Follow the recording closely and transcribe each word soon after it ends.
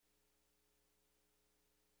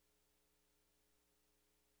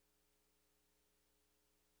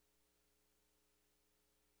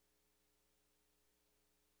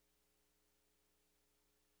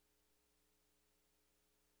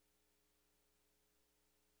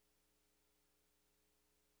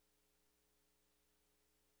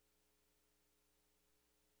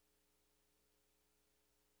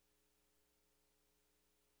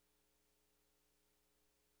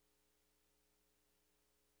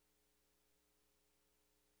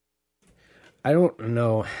I don't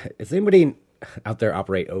know. Does anybody out there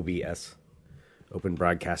operate OBS, Open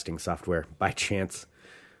Broadcasting Software, by chance?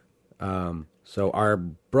 So our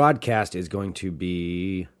broadcast is going to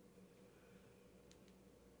be...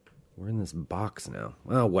 We're in this box now.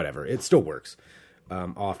 Well, whatever. It still works.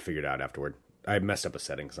 I'll have to figure it out afterward. I messed up a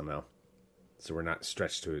setting somehow. So we're not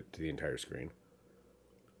stretched to the entire screen.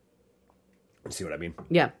 See what I mean?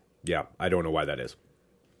 Yeah. Yeah, I don't know why that is.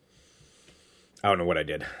 I don't know what I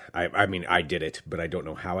did. I mean, I did it, but I don't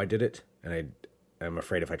know how I did it. And I'm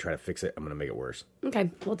afraid if I try to fix it, I'm going to make it worse. Okay,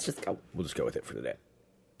 let's just go. We'll just go with it for today.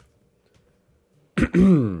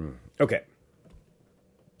 Okay.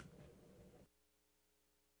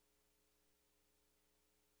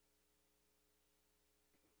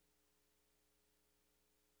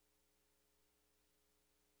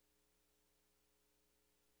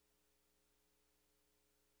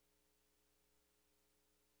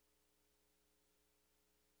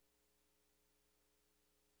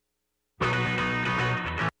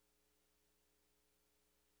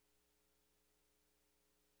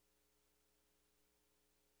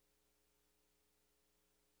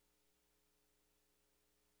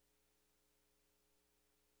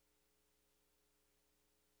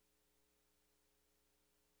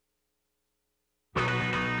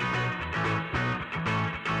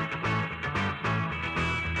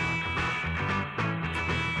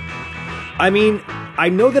 I mean, I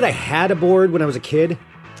know that I had a board when I was a kid.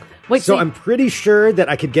 Wait, so I'm pretty sure that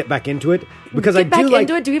I could get back into it because I do back like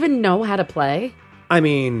into it. Do you even know how to play? I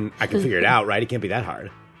mean, I can figure it out, right? It can't be that hard.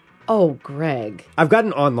 Oh, Greg. I've got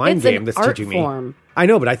an online It's game an that's art teaching form. me. I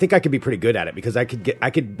know, but I think I could be pretty good at it because I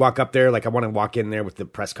could walk up there like I want to walk in there with the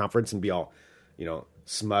press conference and be all,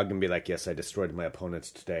 smug and be like, "Yes, I destroyed my opponents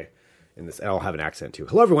today." In this, I'll have an accent too.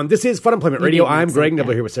 Hello, everyone. This is Fun Employment Radio. I'm Greg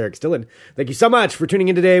Nibbler here with Sarah Stillen. Thank you so much for tuning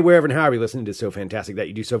in today, wherever and however you listen. It is so fantastic that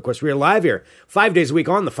you do so. Of course, we are live here 5 days a week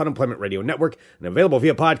on the Fun Employment Radio Network and available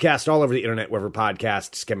via podcast all over the internet, wherever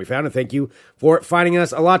podcasts can be found. And thank you for finding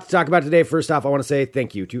us. A lot to talk about today. First off, I want to say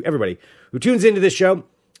thank you to everybody who tunes into this show.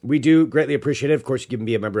 We do greatly appreciate it. Of course, you can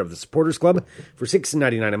be a member of the Supporters Club for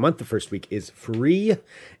 $6.99 a month. The first week is free,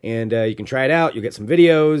 and you can try it out. You'll get some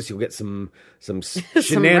videos. You'll get some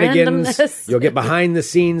shenanigans. You'll get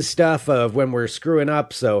behind-the-scenes stuff of when we're screwing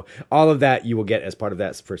up. So all of that you will get as part of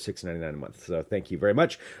that for $6.99 a month. So thank you very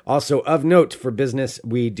much. Also, of note for business,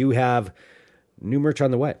 we do have new merch on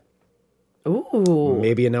the way. Ooh.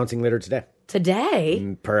 Maybe announcing later today.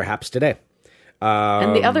 Today? Perhaps today.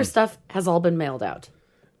 And the other stuff has all been mailed out.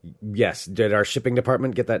 Yes. Did our shipping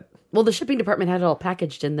department get that? Well, the shipping department had it all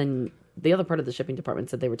packaged, and then the other part of the shipping department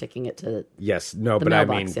said they were taking it to Yes. No, the but I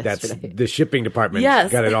mean, mailbox that's yesterday. the shipping department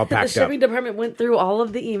Yes, got it all packed the shipping department went through all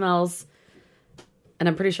of the emails, and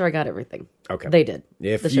I'm pretty sure I got everything. Okay. They did.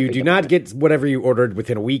 If The you shipping do not department. get whatever you ordered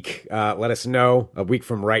within a week, let us know a week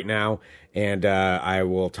from right now, and I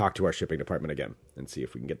will talk to our shipping department again and see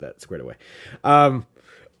if we can get that squared away.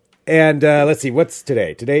 And let's see, what's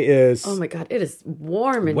today? Today is Oh my God, it is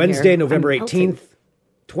warm in Wednesday, here. November I'm melting. 18th,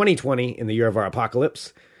 2020, in the year of our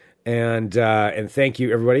apocalypse. And thank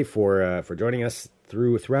you, everybody, for joining us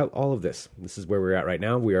throughout all of this. This is where we're at right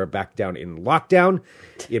now. We are back down in lockdown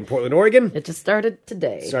in Portland, Oregon. It just started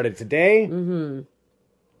today. Started today to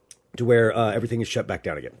where everything is shut back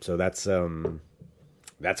down again. So that's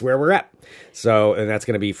where we're at. So, and that's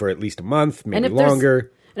going to be for at least a month, maybe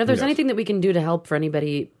longer. And if there's anything that we can do to help for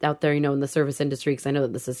anybody out there, in the service industry, because I know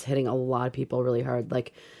that this is hitting a lot of people really hard,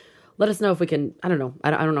 like, let us know if we can, I don't know.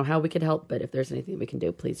 I don't know how we could help, but if there's anything we can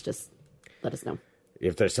do, please just let us know.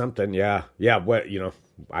 If there's something, yeah, what,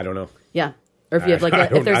 I don't know. Yeah. Or if you have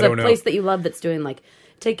if there's a place that you love that's doing like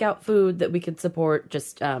takeout food that we could support,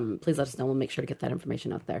 just please let us know. We'll make sure to get that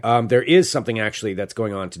information out there. There is something actually that's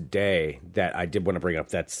going on today that I did want to bring up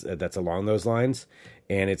that's along those lines,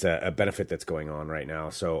 and it's a benefit that's going on right now.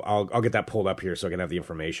 So I'll get that pulled up here so I can have the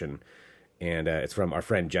information, and it's from our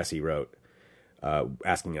friend Jesse wrote,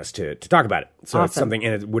 asking us to talk about it. So Awesome. It's something,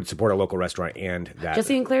 and it would support a local restaurant and that.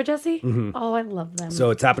 Jesse and Claire Jesse? Mm-hmm. Oh, I love them.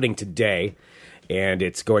 So it's happening today, and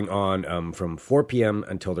it's going on from 4 p.m.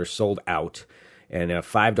 until they're sold out. And a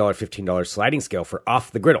 $5, $15 sliding scale for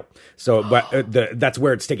Off the Griddle. So that's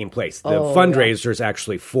where it's taking place. The fundraiser is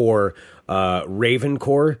actually for Raven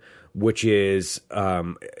Corps, which is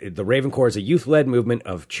the Raven Corps is a youth-led movement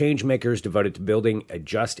of change makers devoted to building a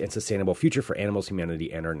just and sustainable future for animals,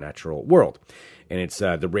 humanity, and our natural world. And it's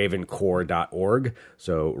the ravencorps.org.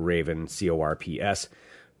 So Raven, C-O-R-P-S,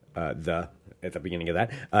 at the beginning of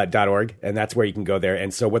that, .org. And that's where you can go there.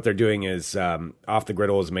 And so what they're doing is Off the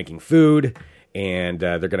Griddle is making food, and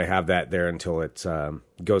they're going to have that there until it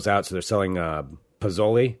goes out. So they're selling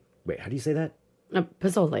pozole. Wait, how do you say that?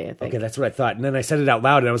 Pozole, I think. Okay, that's what I thought. And then I said it out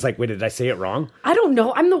loud, and I was like, wait, did I say it wrong? I don't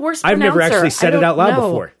know. I'm the worst I've pronouncer. never actually said it out loud know.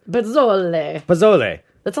 before. Pozole. Pozole.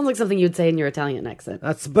 That sounds like something you'd say in your Italian accent.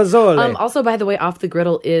 That's pozole. Also, by the way, Off the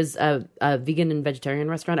Griddle is a vegan and vegetarian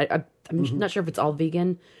restaurant. I'm not sure if it's all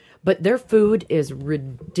vegan, but their food is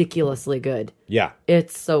ridiculously good. Yeah.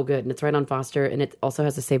 It's so good, and it's right on Foster, and it also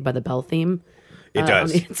has a Saved by the Bell theme. It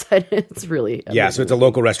does. On the inside. It's really amazing. Yeah, so it's a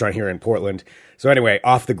local restaurant here in Portland. So anyway,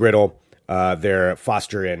 Off the Griddle, they're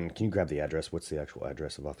Foster in... Can you grab the address? What's the actual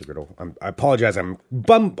address of Off the Griddle? I apologize. I'm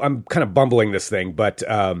kind of bumbling this thing, but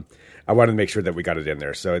I wanted to make sure that we got it in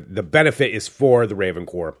there. So the benefit is for the Raven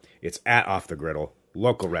Corps. It's at Off the Griddle,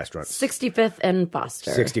 local restaurant. 65th and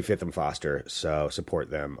Foster. 65th and Foster. So support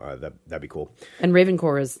them. That'd be cool. And Raven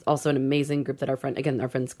Corps is also an amazing group that our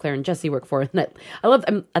friends Claire and Jesse work for. And I love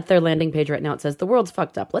them. At their landing page right now, it says, "The world's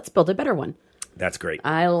fucked up. Let's build a better one." That's great.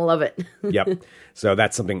 I love it. Yep. So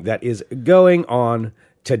that's something that is going on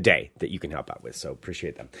today that you can help out with. So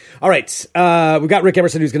appreciate them. All right. We've got Rick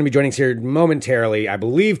Emerson, who's going to be joining us here momentarily. I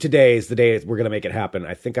believe today is the day we're going to make it happen.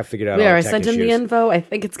 I think I figured out all the I tech sent him the issues. info. I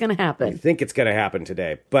think it's going to I happen. think it's going to happen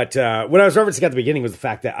today. But what I was referencing at the beginning was the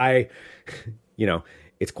fact that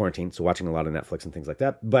it's quarantine, so watching a lot of Netflix and things like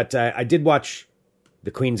that. But I did watch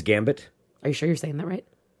The Queen's Gambit. Are you sure you're saying that right?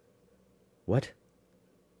 What?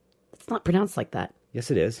 It's not pronounced like that. Yes,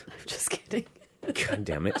 it is. I'm just kidding. God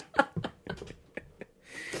damn it.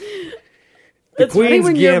 It's funny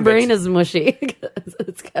when your brain is mushy.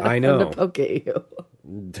 It's kind of I know. fun to poke at you.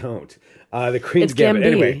 Don't. The Queen's It's Gambit.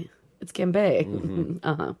 Gambit. Anyway. It's Gambit. Mm-hmm.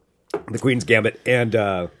 Uh-huh. The Queen's Gambit. And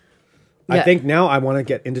I Yeah. think now I want to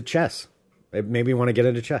get into chess. I maybe want to get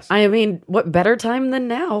into chess. I mean, what better time than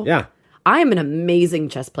now? Yeah. I am an amazing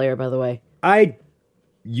chess player, by the way.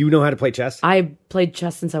 You know how to play chess? I played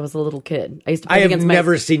chess since I was a little kid. I used to play I have against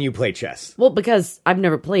never seen you play chess. Well, because I've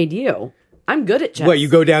never played you. I'm good at chess. What, you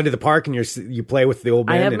go down to the park and you play with the old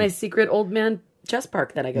man? I have and- my secret old man chess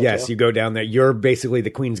park that I go to. Yes, you go down there. You're basically the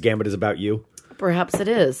Queen's Gambit is about you. Perhaps it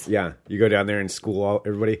is. Yeah, you go down there and school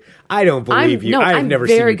everybody. I don't believe you. I've I'm never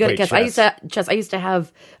seen very you good play at chess. I used to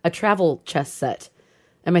have a travel chess set,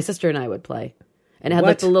 and my sister and I would play. And it had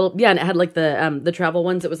like the little, and it had like the travel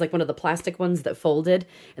ones. It was like one of the plastic ones that folded,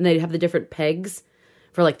 and they'd have the different pegs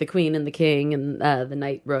for like the queen and the king and the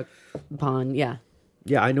knight, rook, pawn. Yeah.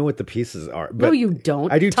 Yeah, I know what the pieces are. But No, you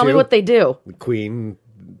don't. I do Tell too. me what they do. The queen,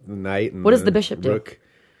 the knight, and What does the bishop do? rook.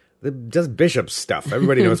 Does bishop stuff.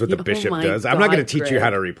 Everybody knows what the Oh bishop my does. I'm not going God, to teach you Greg. how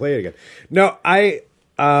to replay it again. No, I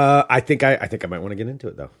think I might want to get into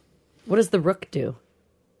it though. What does the rook do?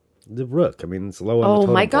 The rook. I mean, it's low on the Oh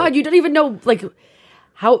totem my pole. God! You don't even know like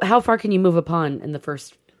how far can you move a pawn in the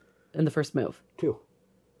first move? 2.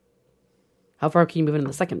 How far can you move it in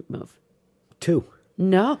the second move? 2.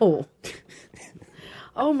 No.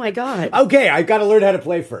 Oh my God! Okay, I've got to learn how to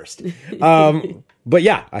play first. But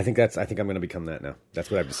yeah, I think I'm going to become that now.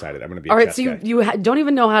 That's what I've decided. I'm going to be a All right, chess so guy. you don't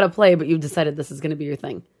even know how to play, but you've decided this is going to be your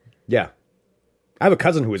thing. Yeah. I have a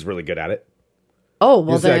cousin who was really good at it. Oh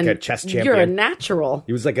well, He's like then a chess you're a champion. natural.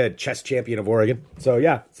 He was like a chess champion of Oregon. So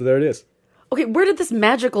yeah, so there it is. Okay, where did this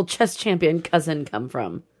magical chess champion cousin come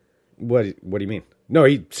from? What do you mean? No,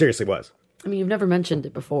 he seriously was. I mean, you've never mentioned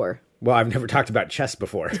it before. Well, I've never talked about chess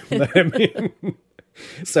before. I mean,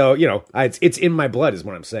 so, it's in my blood is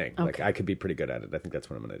what I'm saying. Okay. Like I could be pretty good at it. I think that's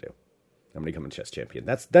what I'm going to do. I'm going to become a chess champion.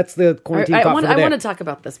 That's the quarantine I thought want for the day. to talk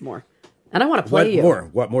about this more, and I want to play you.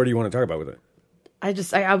 What more do you want to talk about with it?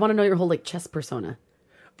 I want to know your whole like chess persona.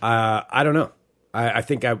 I don't know. I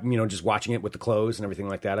think just watching it with the clothes and everything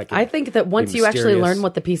like that. I think that once be you actually mysterious. learn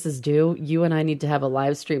what the pieces do, you and I need to have a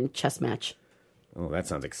live stream chess match. Oh, that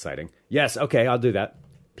sounds exciting. Yes, okay, I'll do that.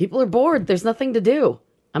 People are bored. There's nothing to do.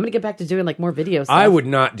 I'm gonna get back to doing like more video stuff. I would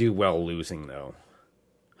not do well losing though.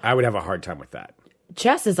 I would have a hard time with that.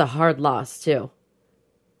 Chess is a hard loss too.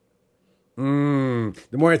 The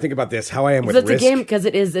more I think about this, how I am with It's risk. a game because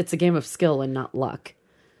it's a game of skill and not luck.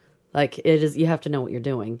 Like it is, you have to know what you're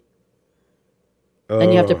doing,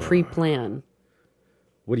 and you have to pre-plan.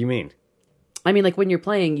 What do you mean? I mean, like when you're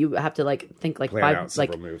playing, you have to like think like Plan five, out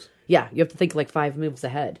several like moves. yeah, you have to think like 5 moves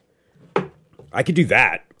ahead. I could do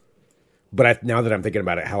that, but now that I'm thinking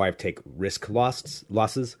about it, how I take risk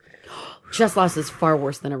losses. Chess loss is far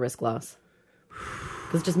worse than a risk loss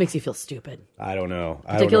because it just makes you feel stupid. I don't know.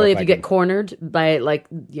 Particularly if I you get can- cornered by like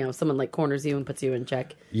someone like corners you and puts you in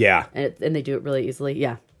check, Yeah. and they do it really easily.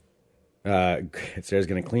 Yeah. Sarah's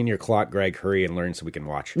going to clean your clock, Greg. Hurry and learn so we can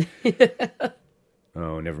watch.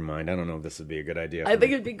 Oh, never mind. I don't know if this would be a good idea. I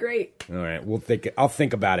think it'd be great. All right, I'll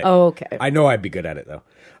think about it. Oh, okay. I know I'd be good at it though.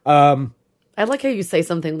 I like how you say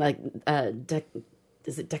something like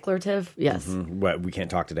Is it declarative? Yes. What, we can't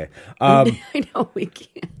talk today. I know we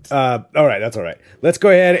can't. All right, that's all right. Let's go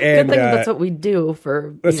ahead and Good thing that's what we do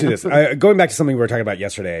for. let's do this. Going back to something we were talking about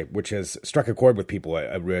yesterday, which has struck a chord with people.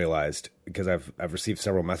 I realized because I've received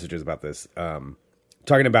several messages about this.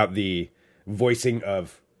 Talking about the voicing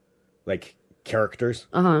of like characters.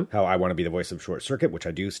 How I want to be the voice of Short Circuit, which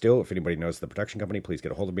I do still. If anybody knows the production company, please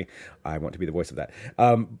get a hold of me. I want to be the voice of that.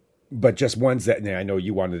 But just ones that I know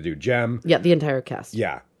you wanted to do. Jem. Yeah, the entire cast.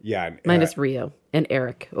 Yeah. Minus Rio and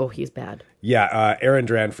Eric. Oh, he's bad. Yeah, Aaron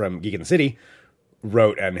Duran from Geek in the City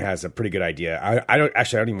wrote and has a pretty good idea. I don't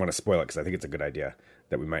even want to spoil it because I think it's a good idea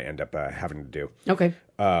that we might end up having to do. Okay.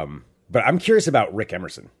 But I'm curious about Rick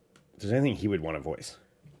Emerson. Is there anything he would want to voice?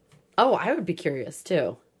 Oh, I would be curious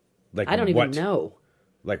too. Like I don't even know.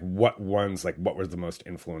 Like what ones? Like what was the most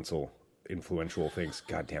influential things?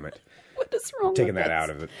 God damn it! What is wrong? We're taking with that this? out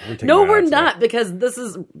of it. No, we're not because this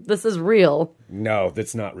is real. No,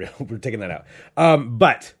 that's not real. We're taking that out.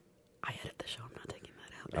 But I edit the show. I'm not taking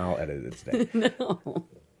that out. I'll edit it today. No.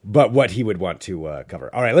 But what he would want to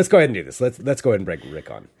cover. All right, let's go ahead and do this. Let's go ahead and bring Rick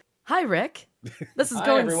on. Hi, Rick. This is Hi,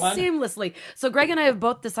 going everyone. seamlessly. So Greg and I have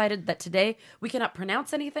both decided that today we cannot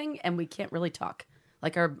pronounce anything and we can't really talk.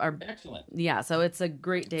 Like our Excellent. yeah. So it's a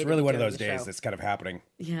great day. It's to really be one of doing those the days show. that's kind of happening.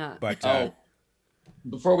 Yeah. But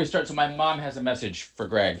Before we start, so my mom has a message for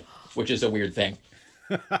Greg, which is a weird thing.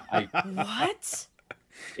 What?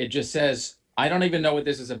 It just says, I don't even know what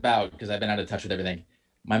this is about because I've been out of touch with everything.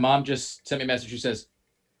 My mom just sent me a message who says,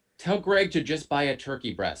 tell Greg to just buy a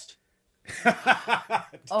turkey breast.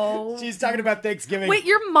 Oh. she's talking about Thanksgiving. Wait,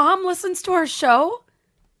 your mom listens to our show?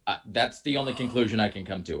 That's the only conclusion I can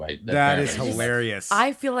come to. That is hilarious.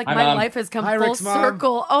 I feel like Hi, my Mom. life has come Hi, full Rick's mom.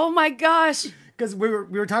 circle. Oh my gosh. Because we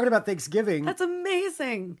were talking about Thanksgiving. That's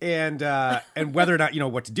amazing. and whether or not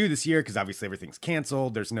what to do this year, because obviously everything's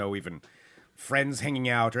canceled. There's no even friends hanging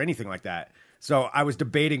out or anything like that. So I was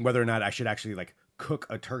debating whether or not I should actually like cook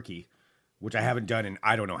a turkey, which I haven't done in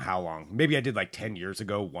I don't know how long. Maybe I did like 10 years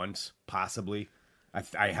ago once, possibly.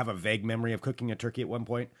 I have a vague memory of cooking a turkey at one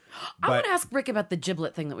point. I want to ask Rick about the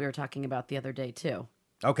giblet thing that we were talking about the other day too.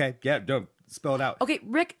 Okay, yeah, don't spell it out. Okay,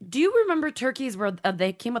 Rick, do you remember turkeys where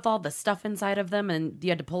they came with all the stuff inside of them and you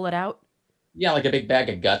had to pull it out? Yeah, like a big bag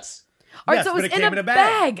of guts. All right, Yes, so it but was it came in a in a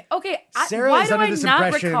bag. bag. Okay, Sarah why is do under I this not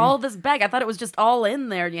impression- recall this bag? I thought it was just all in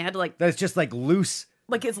there and you had to like That's just like loose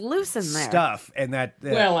it's loose in there. stuff, and that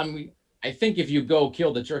Well, I think if you go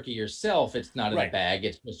kill the turkey yourself, it's not in Right. a bag.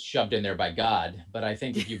 It's just shoved in there by God. But I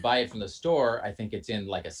think if you buy it from the store, I think it's in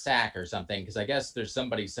like a sack or something. Because I guess there's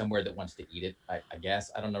somebody somewhere that wants to eat it. I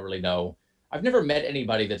guess. I don't really know. I've never met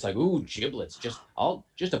anybody that's like, ooh, giblets. Just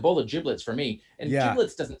a bowl of giblets for me. And Yeah.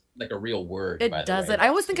 giblets doesn't like a real word. by It the way. doesn't. I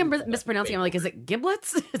always think I'm That's mispronouncing. fake. I'm like, is it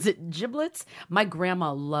giblets? Is it giblets? My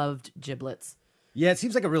grandma loved giblets. yeah, it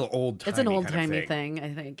seems like a real old. It's an old timey thing,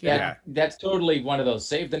 I think. Yeah, Yeah. that's totally one of those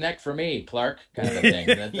save the neck for me, Clark, kind of a thing.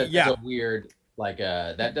 That's Yeah. a weird, like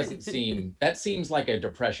that seems like a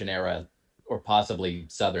Depression era or possibly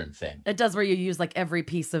Southern thing. It does where you use like every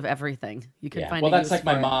piece of everything you can find. Well, a that's use like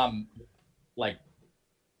my for it. mom, like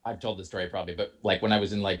I've told this story probably, but like when I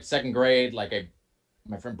was in like second grade,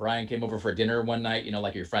 my friend Brian came over for dinner one night,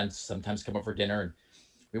 like your friends sometimes come over for dinner, and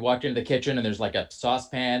we walked into the kitchen and there's like a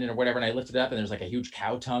saucepan or whatever, and I lifted it up and there's like a huge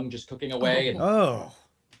cow tongue just cooking away. And Oh,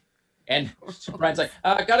 so Brian's like,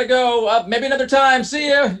 gotta go. Maybe another time. See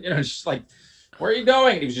ya. It's just like, where are you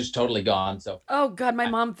going? And he was just totally gone. So Oh God, my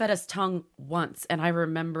mom fed us tongue once, and I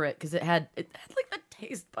remember it because it had like the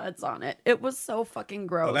taste buds on it. It was so fucking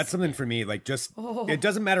gross. oh, that's something for me. Like, just Oh. it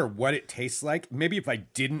doesn't matter what it tastes like. Maybe if I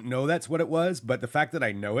didn't know that's what it was, but the fact that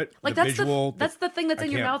I know it, like the that's visual, that's the thing that's I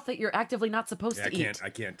in your can't- mouth that you're actively not supposed I to eat. can't. I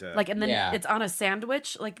can't. Like, and then Yeah. it's on a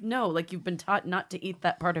sandwich. Like, no, like you've been taught not to eat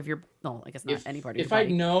that part of your. No, I guess not any part of your if I'd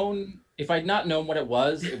body. if I'd not known what it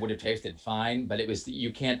was, it would have tasted fine. But it was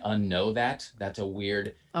you can't unknow that. That's a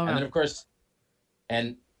weird. Oh, and no. then of course,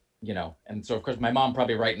 and so of course my mom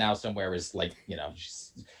probably right now somewhere is like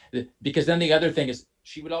because then the other thing is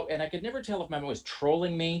she would and I could never tell if my mom was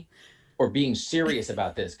trolling me or being serious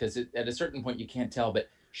about this because at a certain point you can't tell. But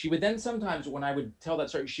she would then sometimes when I would tell that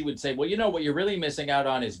story, she would say, well, what you're really missing out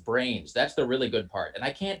on is brains. That's the really good part. And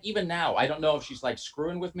I can't even now. I don't know if she's like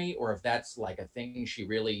screwing with me or if that's like a thing she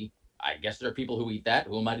really. I guess there are people who eat that.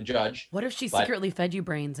 Who am I to judge? What if she But- secretly fed you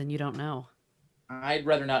brains and you don't know? I'd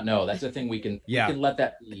rather not know. That's the thing we can let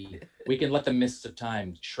that be. We can let the mists of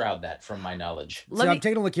time shroud that from my knowledge. So I'm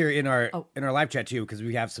taking a look here in our live chat too, because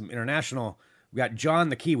we have some international. We got John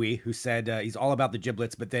the Kiwi who said he's all about the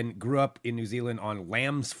giblets, but then grew up in New Zealand on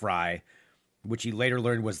lamb's fry, which he later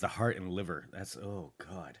learned was the heart and liver. That's oh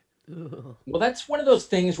god. Ugh. Well, that's one of those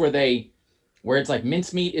things where where it's like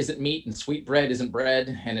mincemeat isn't meat and sweetbread isn't bread,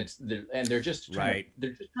 and they're just Right.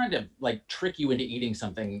 they're just trying to like trick you into eating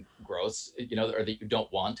something gross, or that you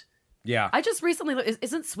don't want. Yeah. I just recently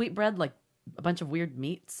isn't sweetbread like a bunch of weird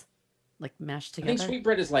meats like mashed I think together?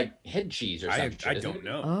 sweetbread is like head cheese or I something. I don't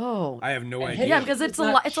know. Oh, I have no And idea. yeah, head because cheese it's is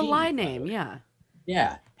a not it's a cheese, lie by the name. way. Yeah.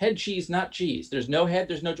 Yeah, head cheese, not cheese. There's no head.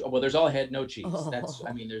 There's no. Well, there's all head, no cheese. That's.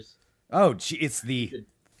 I Oh. mean, there's. Oh, it's the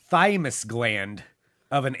thymus gland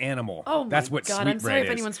of an animal. Oh my That's what God, I'm sorry sweetbread if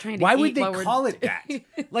is. anyone's trying to Why eat would they while we're call it that?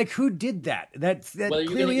 Like, who did that? That Well, you're going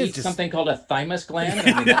clearly to is eat just something called a thymus gland.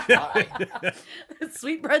 I mean, that's why.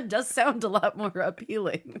 Sweetbread does sound a lot more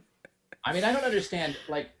appealing. I mean, I don't understand.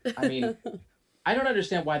 Like, I mean, I don't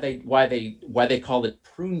understand why they call it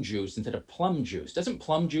prune juice instead of plum juice. Doesn't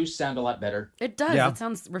plum juice sound a lot better? It does. Yeah. It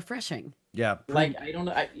sounds refreshing. Yeah. Like, I don't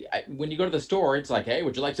know. When you go to the store, it's like, hey,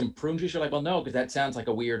 would you like some prune juice? You're like, well, no, because that sounds like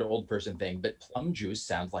a weird old person thing. But plum juice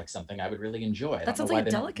sounds like something I would really enjoy. I That don't know sounds why like a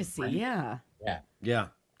they don't delicacy. brand it. Yeah. Yeah. Yeah.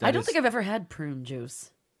 I don't think I've ever had prune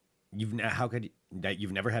juice. How could that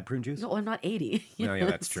you've never had prune juice? No, I'm not 80. Oh, yeah,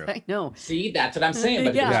 that's true. I know. See, that's what I'm saying. But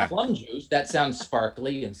if Yeah. there's plum juice, that sounds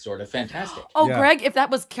sparkly and sort of fantastic. Oh, Yeah. Greg, if that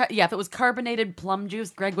was if it was carbonated plum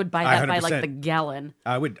juice, Greg would buy that by like 100%. the gallon.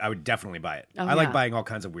 I would definitely buy it. Oh, I like yeah. buying all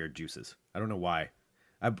kinds of weird juices. I don't know why.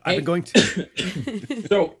 I've Hey. been going to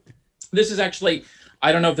So this is actually,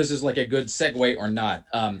 I don't know if this is like a good segue or not.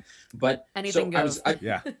 But Anything so goes.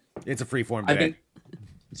 yeah. It's a free form I've today. been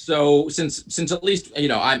so since at least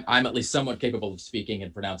I'm at least somewhat capable of speaking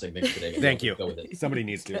and pronouncing things today. Thank you. Go with it. Somebody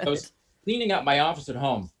needs to. I was cleaning up my office at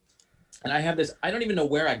home, and I have this. I don't even know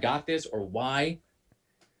where I got this or why.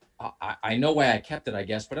 I know why I kept it, I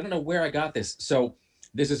guess, but I don't know where I got this. So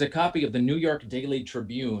this is a copy of the New York Daily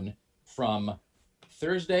Tribune from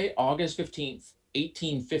Thursday, August 15th,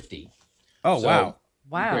 1850. Oh, So, wow.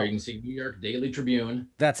 Wow. There you can see New York Daily Tribune.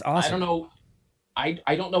 That's awesome. I don't know.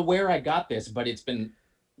 I don't know where I got this, but it's been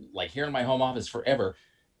like here in my home office forever,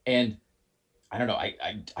 and I don't know.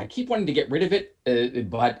 I keep wanting to get rid of it,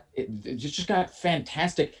 but it just got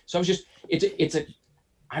fantastic. So I was just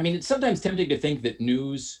I mean, it's sometimes tempting to think that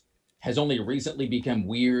news has only recently become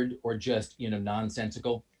weird or just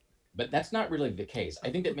nonsensical, but that's not really the case. I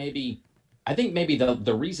think maybe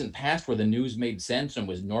the recent past where the news made sense and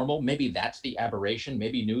was normal, maybe that's the aberration.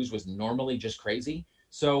 Maybe news was normally just crazy.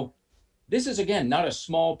 So this is, again, not a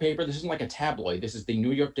small paper. This isn't like a tabloid. This is the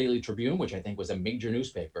New York Daily Tribune, which I think was a major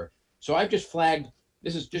newspaper. So I've just flagged,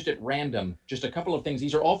 this is just at random, just a couple of things.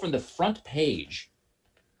 These are all from the front page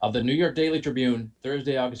of the New York Daily Tribune,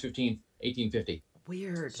 Thursday, August 15th, 1850.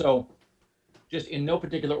 Weird. So just in no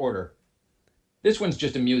particular order. This one's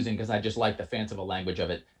just amusing because I just like the fanciful language of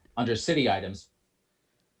it. Under city items,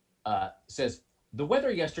 says, the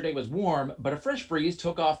weather yesterday was warm, but a fresh breeze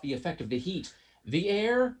took off the effect of the heat. The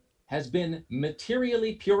air has been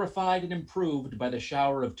materially purified and improved by the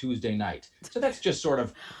shower of Tuesday night. So that's just sort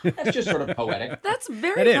of poetic. That's That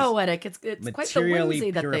very is. poetic. It's quite the Materially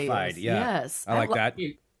whimsy that they purified, use. yeah. Yes. I like that.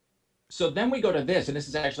 So then we go to this, and this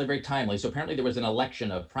is actually very timely. So apparently there was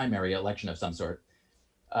a primary election of some sort.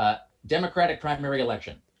 Democratic primary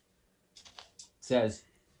election. Says,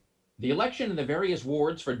 the election in the various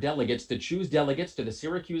wards for delegates to choose delegates to the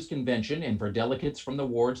Syracuse Convention and for delegates from the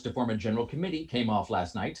wards to form a general committee came off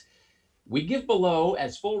last night. We give below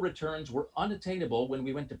as full returns were unattainable when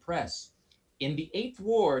we went to press. In the 8th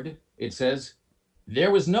ward, it says,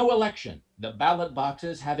 there was no election, the ballot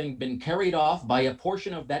boxes having been carried off by a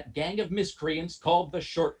portion of that gang of miscreants called the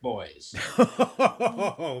Short Boys.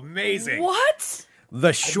 Amazing. What?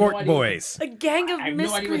 The Short idea. Boys. A gang of I have no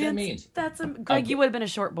miscreants. idea what that means. That's Greg. You would have been a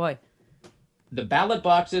short boy. The ballot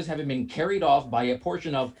boxes having been carried off by a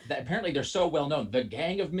portion of, apparently they're so well known, the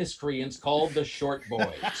gang of miscreants called the Short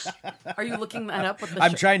Boys. Are you looking that up? With the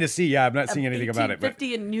I'm trying to see. Yeah, I'm not seeing anything about it. But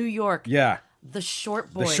 1850 in New York. yeah, The Short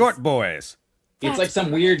the Boys. Short Boys. It's like some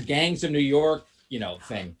weird gangs of New York,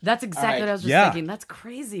 thing. That's exactly All right. what I was just Yeah. thinking. That's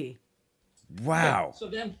crazy. Wow. So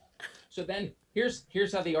then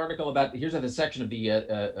here's how the article about, here's how the section of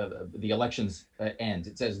the elections ends.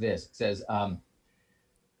 It says this. It says,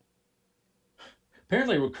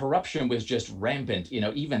 apparently corruption was just rampant,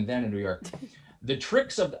 even then in New York. The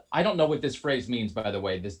tricks of, I don't know what this phrase means, by the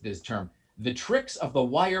way, this term. The tricks of the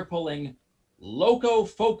wire-pulling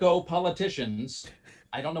loco-foco politicians.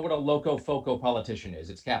 I don't know what a loco-foco politician is.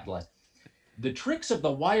 It's capitalized. The tricks of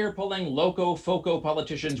the wire-pulling loco-foco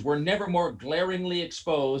politicians were never more glaringly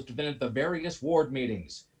exposed than at the various ward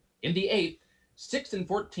meetings. In the 8th, 6th, and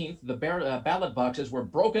 14th, the ballot boxes were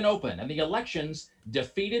broken open and the elections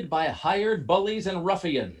defeated by hired bullies and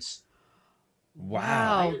ruffians.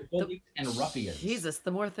 Wow. Hired bullies and ruffians. Jesus,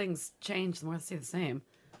 the more things change, the more they stay the same.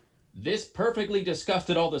 This perfectly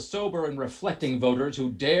disgusted all the sober and reflecting voters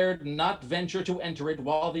who dared not venture to enter it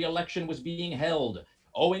while the election was being held,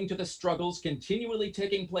 owing to the struggles continually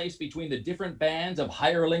taking place between the different bands of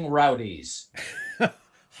hireling rowdies.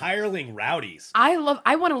 Hireling rowdies. I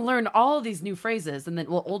want to learn all of these new phrases and then,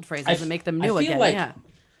 well, old phrases and make them new I feel again. like, yeah.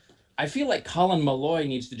 I feel like Colin Malloy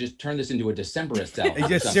needs to just turn this into a Decemberist album.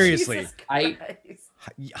 Yeah, seriously. Jesus Christ.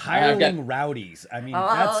 Hireling rowdies. I mean,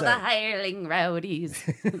 that's the hireling rowdies.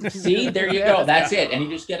 See, there you go. That's it. And you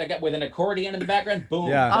just get with an accordion in the background. Boom.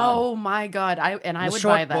 Yeah. Done. Oh my God! I would buy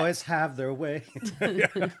short that. boys have their way.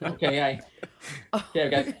 Okay, I've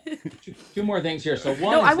got two more things here. So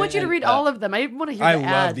one. No, I want you to read all of them. I want to hear I the love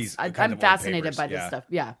ads. these I'm kind of old fascinated papers, by this yeah. stuff.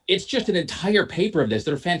 Yeah. It's just an entire paper of this.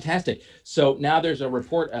 They're fantastic. So now there's a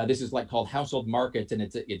report. This is like called Household Markets, and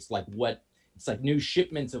it's like new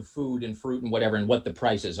shipments of food and fruit and whatever, and what the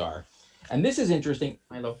prices are. And this is interesting.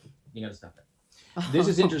 Milo, you gotta stop it. This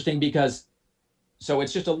is interesting because, so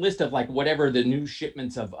it's just a list of like whatever the new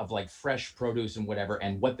shipments of like fresh produce and whatever,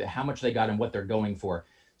 and how much they got and what they're going for.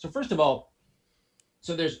 So first of all,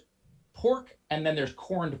 so there's pork and then there's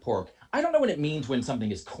corned pork. I don't know what it means when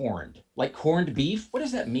something is corned, like corned beef. What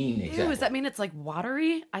does that mean exactly? Ew, does that mean it's like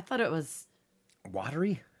watery? I thought it was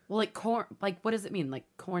Watery? well, like corn. Like what does it mean? Like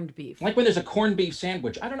corned beef? Like when there's a corned beef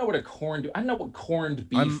sandwich. I don't know what corned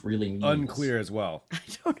beef really means. Unclear as well. I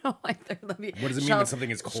don't know either. Let me. What does it mean when something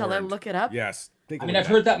is corned? Shall I look it up? Yes. I mean, I've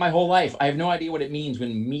heard that my whole life. I have no idea what it means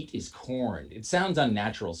when meat is corned. It sounds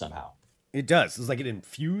unnatural somehow. It does. It's like it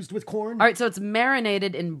infused with corn. All right, so it's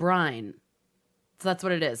marinated in brine. So that's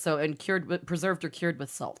what it is. So and preserved or cured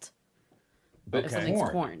with salt. But If something's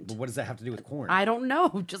corn. corned. But what does that have to do with corn? I don't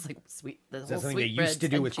know. Just like sweet. The Is whole that something they sweet used to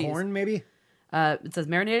breads do and with cheese. corn, maybe? It says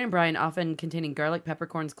marinated in brine, often containing garlic,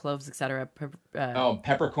 peppercorns, cloves, etc.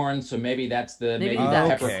 Peppercorn. So maybe that's maybe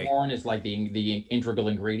that. peppercorn is like the integral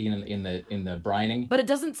ingredient in the brining. But it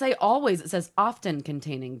doesn't say always. It says often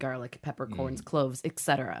containing garlic, peppercorns, cloves,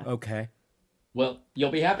 etc. Okay. Well,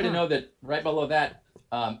 you'll be happy to know that right below that,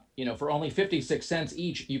 for only 56 cents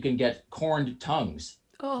each, you can get corned tongues.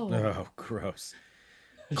 Oh, gross.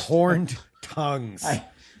 Corned tongues.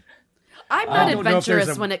 I'm not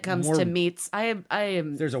adventurous when it comes to meats. I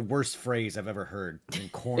am. There's a worse phrase I've ever heard than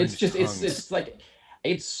corned It's just tongues. it's like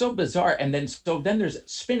it's so bizarre. And then there's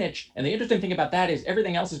spinach, and the interesting thing about that is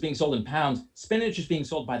everything else is being sold in pounds. Spinach is being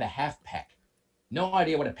sold by the half peck. No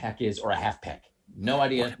idea what a peck is or a half peck. No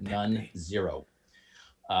idea. None. Zero.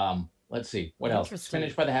 Let's see what else.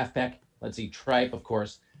 Spinach by the half peck. Let's see. Tripe, of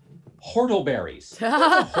course. Whortleberries. What's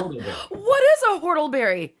a whortleberry? What is a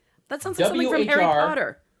whortleberry? That sounds like something from Harry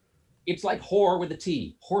Potter. It's like whore with a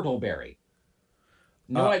T. Whortleberry.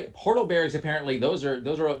 No idea. Whortleberries, apparently those are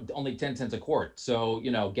only 10 cents a quart. So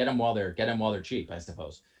get them while they're cheap, I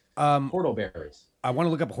suppose. Whortleberries. I want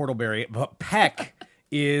to look up whortleberry, but peck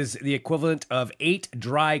is the equivalent of 8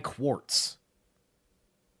 dry quarts.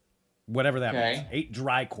 Whatever that means. 8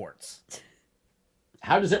 dry quarts.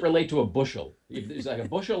 How does it relate to a bushel? Is like a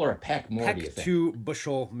bushel or a peck more, Peck do you think? to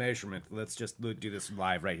bushel measurement. Let's just do this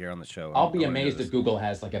live right here on the show. I'll be amazed if Google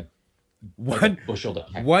has like a bushel to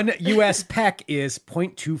peck. 1 U.S. peck is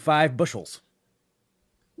 0.25 bushels.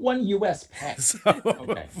 1 U.S. peck. So,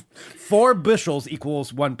 Okay. 4 bushels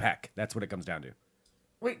equals 1 peck. That's what it comes down to.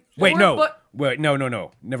 Wait, no. Wait,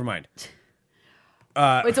 no. Never mind.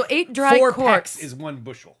 Wait, so 8 dry 4 quarts pecks is 1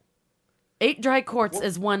 bushel. 8 dry quarts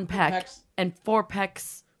is 1 peck, pecks. and 4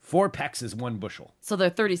 pecks. 4 pecks is 1 bushel. So there are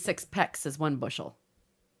 36 pecks is 1 bushel.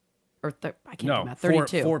 Or I can't do No, math.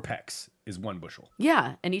 32. 4 pecks is 1 bushel.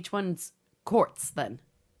 Yeah, and each one's quarts then.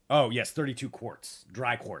 Oh, yes, 32 quarts.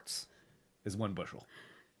 Dry quarts is 1 bushel.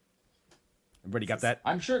 Everybody got that?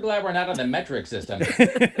 I'm sure glad we're not on the metric system.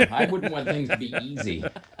 I wouldn't want things to be easy.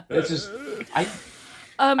 It's just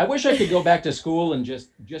I wish I could go back to school and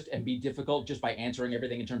just and be difficult just by answering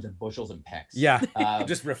everything in terms of bushels and pecks. Yeah,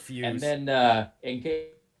 just refuse. And then, in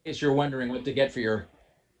case you're wondering what to get for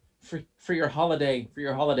your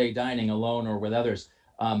holiday dining alone or with others,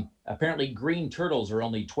 apparently green turtles are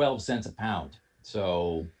only 12 cents a pound.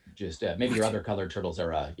 So just maybe your other colored turtles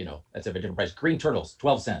are that's of a different price. Green turtles,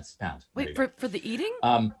 12 cents a pound. Wait, for the eating?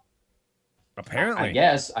 Apparently, I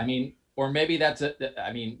guess. I mean. Or maybe that's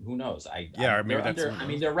who knows? Or maybe that's.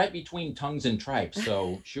 They're right between tongues and tripes,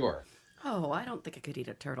 so sure. Oh, I don't think I could eat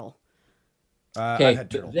a turtle. Okay, I've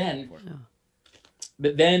had turtle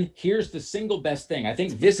but then here's the single best thing. I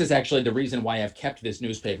think this is actually the reason why I've kept this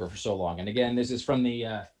newspaper for so long. And again, this is from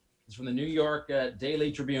the New York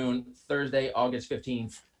Daily Tribune, Thursday, August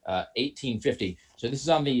 15th, 1850. So this is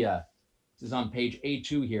on page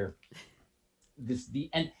A2 here.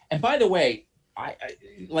 And by the way. I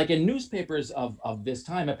like in newspapers of this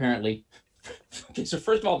time, apparently. Okay, so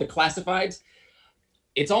first of all, the classifieds,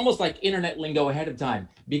 it's almost like internet lingo ahead of time,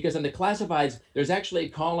 because in the classifieds, there's actually a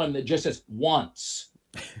column that just says once,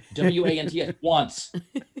 WANTS, once.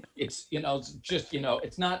 It's, it's just,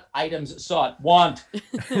 it's not items sought, want.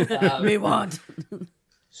 We want.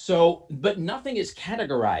 So, but nothing is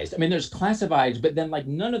categorized. I mean, there's classifieds, but then like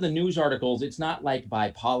none of the news articles, it's not like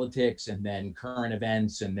by politics and then current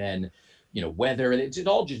events and then, weather. It's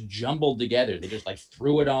all just jumbled together. They just like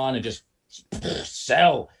threw it on and just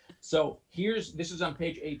sell. So this is on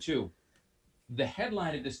page A2. The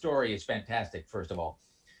headline of the story is fantastic, first of all.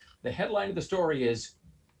 The headline of the story is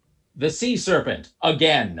 "The Sea Serpent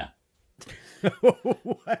Again."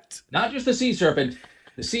 What? Not just the sea serpent,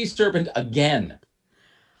 the sea serpent again.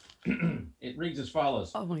 It reads as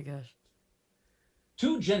follows. Oh my gosh.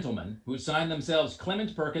 Two gentlemen who signed themselves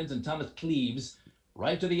Clement Perkins and Thomas Cleves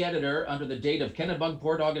write to the editor under the date of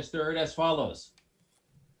Kennebunkport, August 3rd, as follows.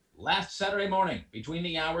 Last Saturday morning, between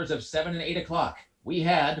the hours of 7 and 8 o'clock, we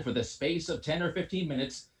had, for the space of 10 or 15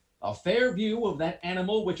 minutes, a fair view of that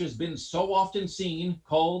animal which has been so often seen,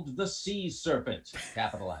 called the sea serpent,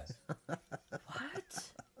 capitalized.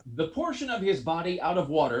 What? The portion of his body out of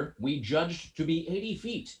water we judged to be 80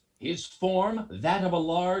 feet, his form that of a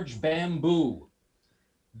large bamboo.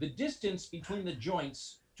 The distance between the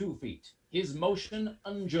joints, 2 feet, his motion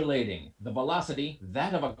undulating, the velocity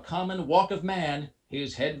that of a common walk of man,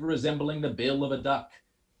 his head resembling the bill of a duck.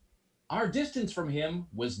 Our distance from him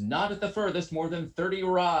was not at the furthest more than 30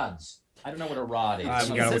 rods. I don't know what a rod is.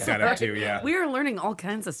 We gotta look that up too, yeah. We are learning all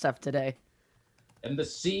kinds of stuff today. And the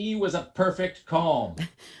sea was a perfect calm.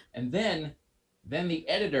 And then the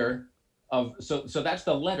editor of so that's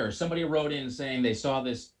the letter. Somebody wrote in saying they saw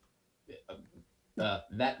this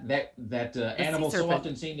animal so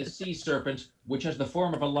often seen, the sea serpent, which has the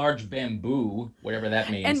form of a large bamboo, whatever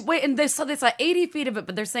that means. And wait, and they saw 80 feet of it,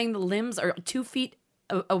 but they're saying the limbs are 2 feet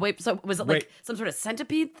away. So was it like some sort of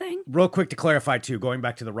centipede thing? Real quick to clarify too, going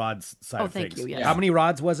back to the rods side of thank things. you, yes. How many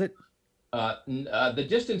rods was it? The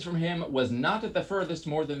distance from him was not at the furthest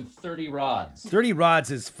more than 30 rods. 30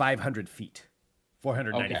 rods is 500 feet.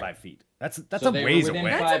 495 feet. That's so a ways within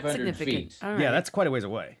away. 500 feet. Right. Yeah, that's quite a ways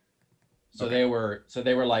away. So they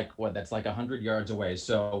were like, what? That's like 100 yards away.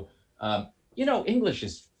 So, English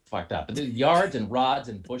is fucked up. The yards and rods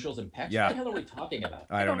and bushels and pecks. Yeah. What the hell are we talking about?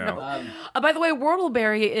 I don't know. By the way,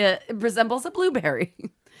 whortleberry resembles a blueberry,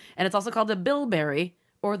 and it's also called a bilberry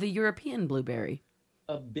or the European blueberry.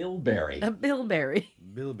 A bilberry. A bilberry.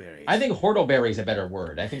 Bilberries. I think whortleberry is a better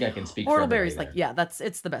word. I think I can speak. Whortleberry's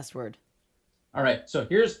it's the best word. All right. So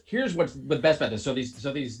here's what's the best about this. So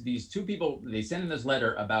these two people, they send in this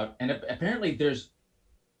letter about, and apparently this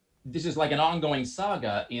is like an ongoing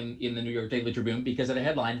saga in the New York Daily Tribune because of the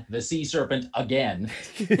headline, "The Sea Serpent Again,"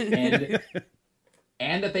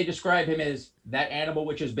 and that they describe him as that animal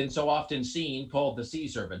which has been so often seen, called the sea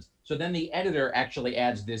serpent. So then the editor actually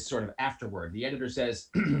adds this sort of afterword. The editor says,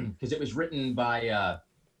 because it was written by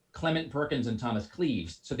Clement Perkins and Thomas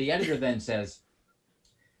Cleves. So the editor then says,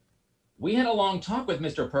 "We had a long talk with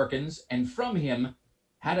Mr. Perkins, and from him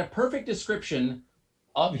had a perfect description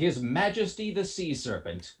of His Majesty the Sea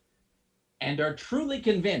Serpent, and are truly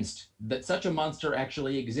convinced that such a monster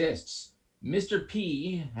actually exists. Mr.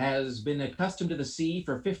 P has been accustomed to the sea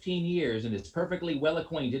for 15 years and is perfectly well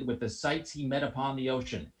acquainted with the sights he met upon the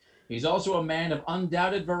ocean. He's also a man of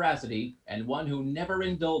undoubted veracity and one who never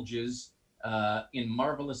indulges in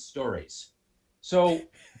marvelous stories." So,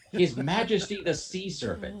 His Majesty the Sea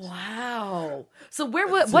Serpent. Wow. So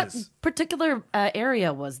what particular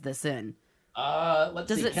area was this in? Let's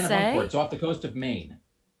Does see. it say? Kennebunkport. It's off the coast of Maine.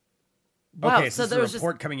 Wow, Okay, so so there there's was a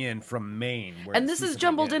report coming in from Maine. And this is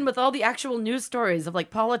jumbled in with all the actual news stories of like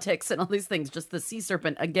politics and all these things. Just the sea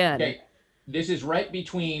serpent again. Okay, this is right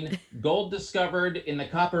between gold discovered in the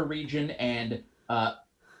Copper region and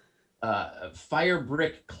fire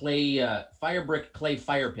brick clay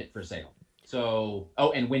fire pit for sale. So,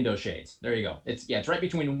 and window shades. There you go. It's right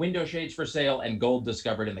between window shades for sale and gold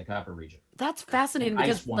discovered in the Copper region. That's fascinating And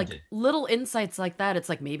because ice wanted. little insights like that. It's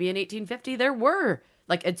like maybe in 1850 there were.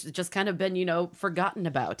 Like, it's just kind of been, forgotten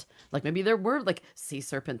about. Like, maybe there were, like, sea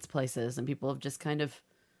serpents places, and people have just kind of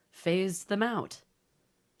phased them out.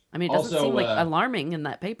 I mean, it doesn't Also, seem, like, alarming in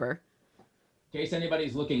that paper. In case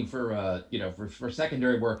anybody's looking for, for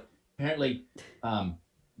secondary work, apparently,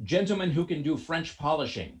 gentlemen who can do French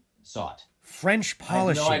polishing sought. French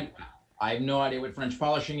polishing. I have no idea what French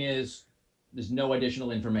polishing is. There's no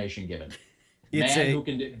additional information given.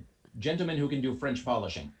 Gentlemen who can do French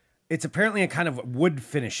polishing. It's apparently a kind of wood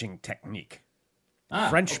finishing technique.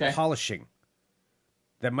 French polishing.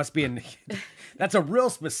 That must be that's a real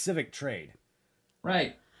specific trade.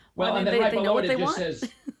 Right. Well, I mean, and then right they know below what it, they it just want.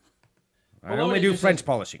 says, I only do French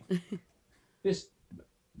polishing. this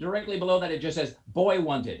directly below that, it just says, boy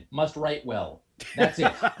wanted, must write well. That's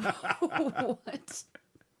it. What?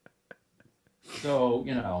 So,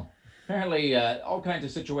 apparently all kinds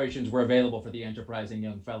of situations were available for the enterprising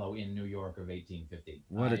young fellow in New York of 1850.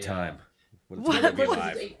 What a time. What? To be Of course,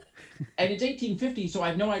 alive. and it's 1850, so I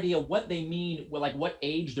have no idea what they mean, like what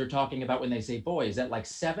age they're talking about when they say boy. Is that like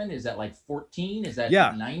 7? Is that like 14? Is that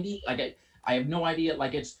 90? Like I have no idea.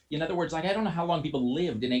 Like it's, in other words, like I don't know how long people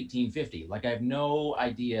lived in 1850. Like I have no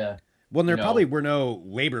idea. Well, there probably were no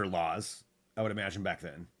labor laws, I would imagine, back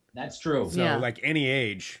then. That's true. So like any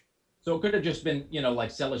age. So it could have just been,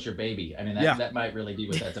 like sell us your baby. I mean, that might really be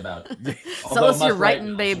what that's about. Sell us your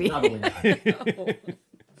writing baby. Probably not.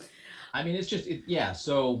 I mean, it's just,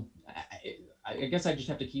 so I guess I just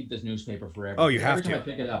have to keep this newspaper forever. Oh, you have Every to. time I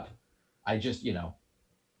pick it up, I just,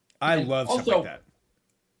 I And love stuff also- like that.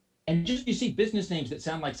 And just you see business names that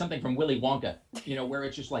sound like something from Willy Wonka, where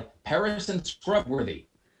it's just like Paris and Scrubworthy.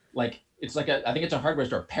 Like, it's like I think it's a hardware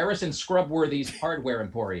store. Paris and Scrubworthy's Hardware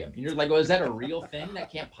Emporium. And you're like, is that a real thing?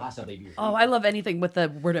 That can't possibly be real. Oh, I love anything with the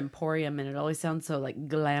word emporium in it. It always sounds so like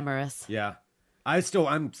glamorous. Yeah. I'm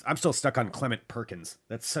still stuck on Clement Perkins.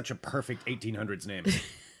 That's such a perfect 1800s name.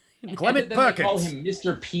 Clement And then they Perkins. call him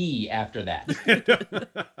Mr. P after that.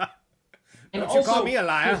 And Don't you call me a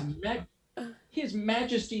liar. His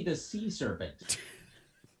Majesty the Sea Serpent.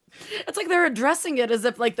 It's like they're addressing it as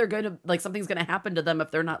if like they're going to like something's going to happen to them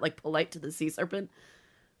if they're not like polite to the sea serpent.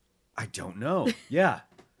 I don't know. Yeah.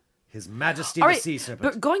 His Majesty All the right, Sea Serpent.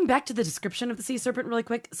 but going back to the description of the sea serpent really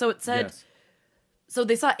quick. So it said, Yes. so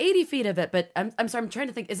they saw 80 feet of it, but I'm sorry, I'm trying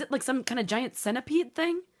to think. Is it like some kind of giant centipede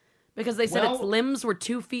thing? Because they said its Well- limbs were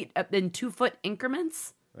 2 feet in 2 foot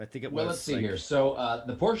increments. I think it was. Well, let's see like- here. So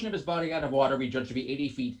the portion of his body out of water we judged to be 80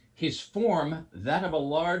 feet. His form, that of a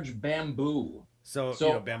large bamboo.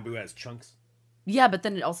 So bamboo has chunks. Yeah, but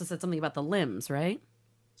then it also said something about the limbs, right?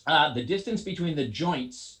 The distance between the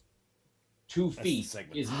joints, 2 the feet,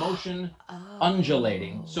 segment. is motion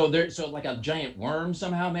undulating. So like a giant worm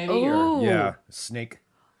somehow, maybe? Oh. Yeah. Snake.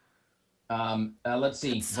 Let's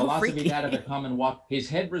see. so Velocity freaky. that of a common walk. His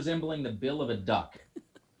head resembling the bill of a duck.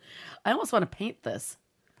 I almost want to paint this.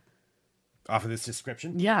 Off of this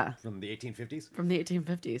description? Yeah, From the 1850s? from the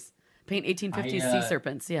 1850s. Paint 1850s I, sea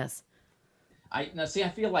serpents, yes. I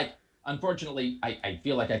feel like, unfortunately, I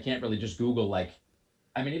feel like I can't really just Google, like,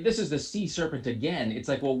 I mean, if this is the sea serpent again, it's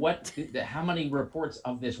like, well, how many reports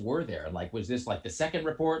of this were there? Like, was this like the second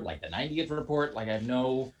report, like the 90th report? Like, I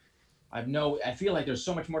feel like there's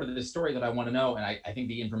so much more to this story that I want to know. And I think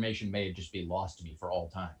the information may just be lost to me for all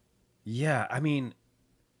time. Yeah, I mean,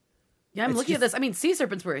 Yeah, I'm It's looking at just- this. I mean, sea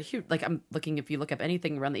serpents were a huge. Like, I'm looking. If you look up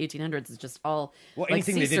anything around the 1800s, it's just all well, like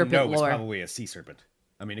anything sea they didn't serpent know was lore. probably a sea serpent.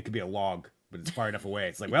 I mean, it could be a log, but it's far enough away.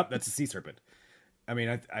 It's like, well, that's a sea serpent. I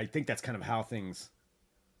mean, I think that's kind of how things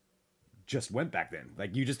just went back then.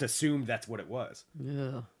 Like, you just assumed that's what it was.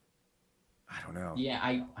 Ugh. I don't know. Yeah,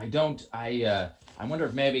 I wonder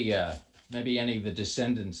if maybe any of the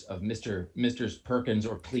descendants of Mr. Perkins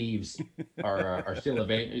or Cleves are still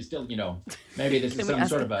available. Still, maybe this is Can we some ask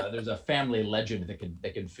sort of there's a family legend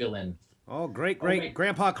that can fill in. Oh, great wait.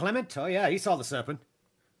 Grandpa Clement. Oh, yeah, he saw the serpent.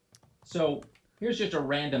 So here's just a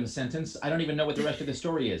random sentence. I don't even know what the rest of the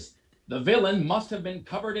story is. The villain must have been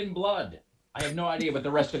covered in blood. I have no idea what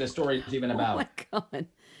the rest of the story is even Oh about. my god!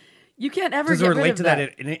 You can't ever Does it get rid relate of to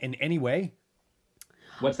that in any way?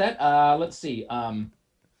 What's that? Let's see.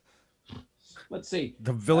 Let's see.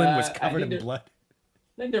 The villain was I covered think in there- blood.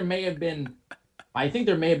 I think there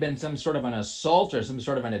may have been some sort of an assault or some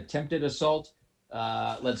sort of an attempted assault.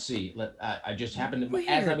 Let's see. I just happened to,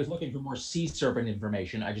 as I Weird. was looking for more sea serpent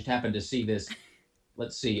information, I just happened to see this.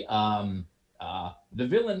 Let's see. The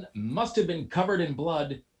villain must have been covered in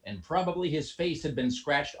blood, and probably his face had been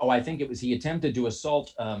scratched. Oh, I think it was he attempted to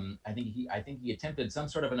assault. I think he attempted some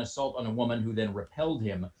sort of an assault on a woman who then repelled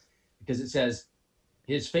him, because it says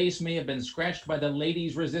his face may have been scratched by the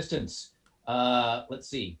lady's resistance. Let's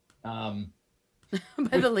see.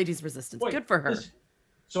 by the ladies' resistance. Wait, Good for her.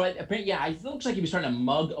 So apparently, it looks like he was trying to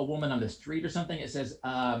mug a woman on the street or something. It says,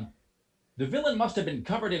 the villain must have been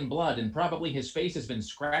covered in blood, and probably his face has been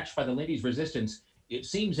scratched by the lady's resistance. It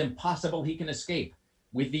seems impossible he can escape.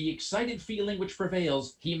 With the excited feeling which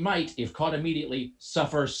prevails, he might, if caught immediately,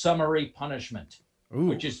 suffer summary punishment. Ooh.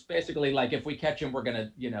 Which is basically like, if we catch him, we're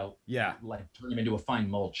gonna, Yeah. like turn him into a fine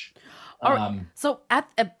mulch. All right. So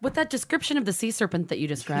with that description of the sea serpent that you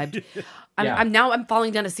described, I'm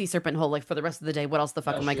falling down a sea serpent hole like for the rest of the day. What else the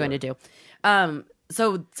fuck am I going to do?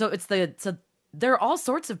 So there are all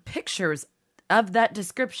sorts of pictures of that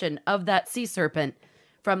description of that sea serpent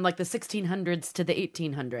from like the 1600s to the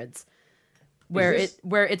 1800s, where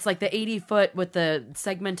it's like the 80-foot with the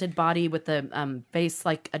segmented body with the face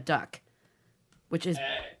like a duck, which is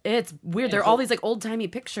it's weird. There are all these like old timey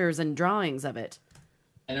pictures and drawings of it.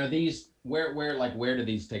 And are these where do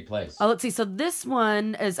these take place? Oh, let's see. So this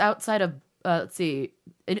one is outside of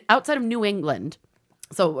outside of New England,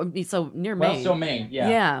 so near Maine. Well, so Maine, yeah.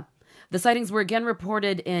 Yeah. The sightings were again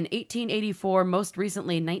reported in 1884, most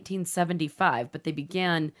recently in 1975, but they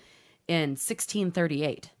began in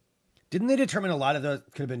 1638. Didn't they determine a lot of those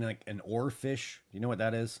could have been like an oarfish? Do you know what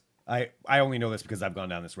that is? I only know this because I've gone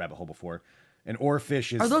down this rabbit hole before. An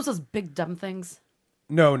oarfish is... Are those big dumb things?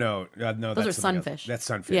 No. Those are sunfish. That's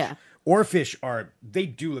sunfish. Yeah. Oarfish they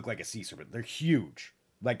do look like a sea serpent. They're huge.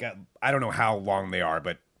 Like, I don't know how long they are,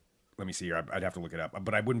 but let me see here. I'd have to look it up.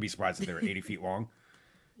 But I wouldn't be surprised if they were 80 feet long.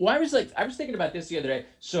 Well, I was thinking about this the other day.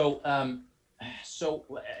 So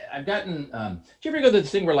I've gotten. Do you ever go to this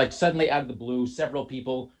thing where like suddenly out of the blue, several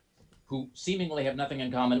people who seemingly have nothing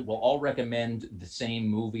in common will all recommend the same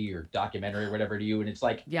movie or documentary or whatever to you, and it's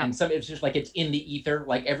like, and it's just like it's in the ether.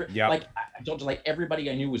 Like everybody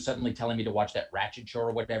I knew was suddenly telling me to watch that Ratchet Show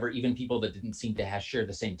or whatever. Even people that didn't seem to share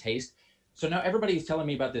the same taste. So now everybody's telling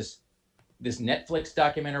me about this Netflix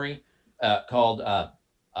documentary called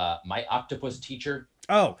My Octopus Teacher.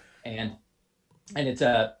 Oh, and it's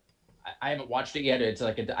I haven't watched it yet. It's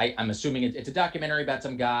like I'm assuming it's a documentary about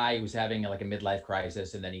some guy who's having like a midlife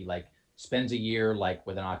crisis, and then he like spends a year like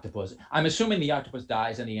with an octopus. I'm assuming the octopus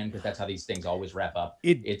dies in the end because that's how these things always wrap up.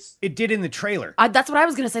 It did in the trailer. That's what I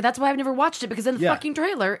was gonna say. That's why I've never watched it, because in the fucking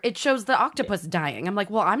trailer it shows the octopus dying. I'm like,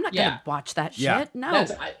 well, I'm not gonna watch that shit. No.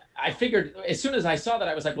 I figured as soon as I saw that,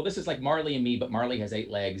 I was like, well, this is like Marley and Me, but Marley has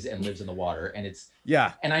 8 legs and lives in the water. And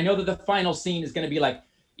and I know that the final scene is going to be like,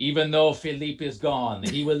 even though Philippe is gone,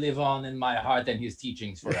 he will live on in my heart and his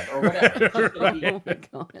teachings forever, or whatever. Oh my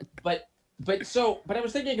God. But I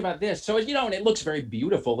was thinking about this. So, and it looks very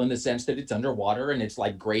beautiful in the sense that it's underwater and it's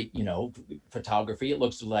like great, photography. It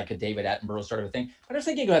looks like a David Attenborough sort of a thing. But I was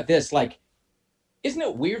thinking about this, like, isn't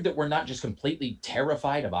it weird that we're not just completely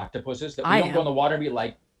terrified of octopuses? That we don't go in the water and be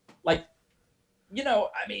like,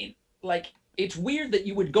 it's weird that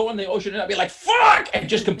you would go in the ocean and not be like, fuck, and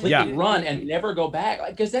just completely run and never go back.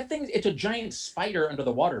 Because that thing, it's a giant spider under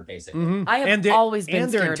the water, basically. Mm-hmm. I have always been scared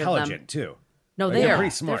of them. And they're intelligent, too. No, they're pretty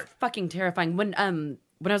smart. They're fucking terrifying. When I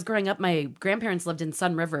was growing up, my grandparents lived in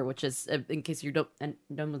Sun River, which is, in case no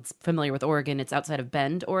one's familiar with Oregon, it's outside of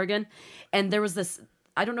Bend, Oregon. And there was this,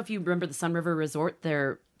 I don't know if you remember the Sun River Resort,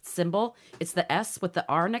 their symbol, it's the S with the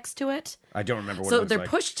R next to it. I don't remember what it so looks they're like.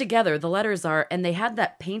 pushed together, the letters are, and they had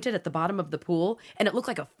that painted at the bottom of the pool, and it looked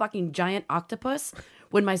like a fucking giant octopus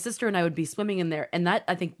when my sister and I would be swimming in there. And that,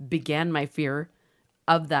 I think, began my fear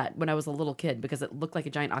of that when I was a little kid, because it looked like a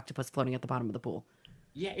giant octopus floating at the bottom of the pool.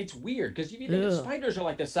 Yeah, it's weird, because spiders are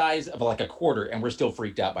like the size of like a quarter, and we're still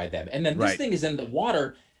freaked out by them. And then this thing is in the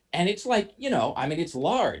water, and it's like, it's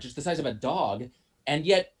large. It's the size of a dog, and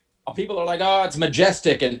yet people are like, oh, it's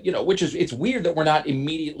majestic, and it's weird that we're not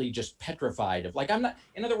immediately just petrified of, like, I'm not.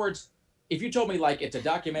 In other words, if you told me like it's a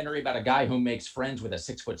documentary about a guy who makes friends with a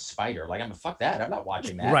 6-foot spider, like, fuck that, I'm not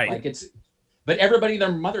watching that. Right. Like but everybody,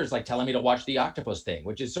 their mother's like telling me to watch the octopus thing,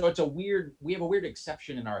 which is it's a weird. We have a weird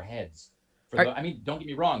exception in our heads. Don't get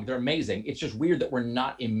me wrong, they're amazing. It's just weird that we're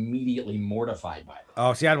not immediately mortified by them.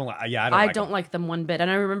 Oh, see, I don't like them one bit.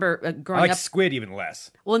 And I remember growing up. I like squid even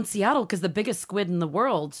less. Well, in Seattle, because the biggest squid in the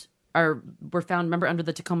world were found, remember, under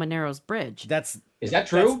the Tacoma Narrows Bridge. Is that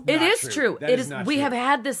true? It is true. That it is is. Not we true. have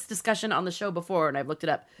had this discussion on the show before, and I've looked it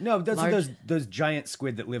up. No, those are those giant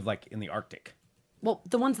squid that live like in the Arctic. Well,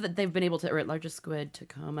 the ones that they've been able to, largest squid,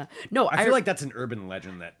 Tacoma. No, I feel like that's an urban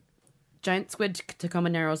legend that giant squid Tacoma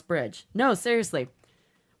Narrows Bridge. No, seriously.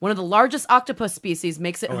 One of the largest octopus species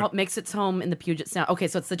makes its home in the Puget Sound. Okay,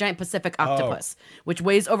 so it's the giant Pacific octopus, which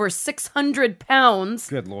weighs over 600 pounds.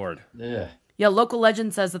 Good Lord. Yeah. Yeah, local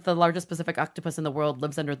legend says that the largest Pacific octopus in the world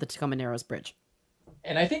lives under the Tacoma Narrows Bridge.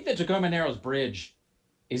 And I think the Tacoma Narrows Bridge,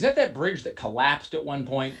 is that bridge that collapsed at one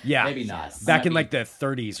point? Yeah. Maybe not. Back in like the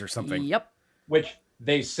 30s or something. Yep. Which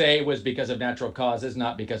they say was because of natural causes,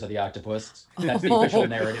 not because of the octopus. That's the official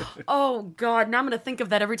narrative. Oh, God. Now I'm going to think of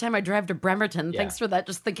that every time I drive to Bremerton. Yeah. Thanks for that.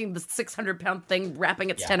 Just thinking the 600-pound thing wrapping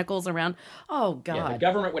its tentacles around. Oh, God. Yeah, the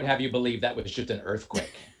government would have you believe that was just an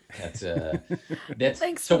earthquake. That's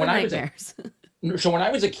Thanks for the nightmares. So when I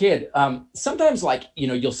was a kid, sometimes, like,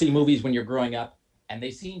 you'll see movies when you're growing up, and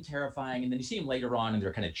they seem terrifying, and then you see them later on, and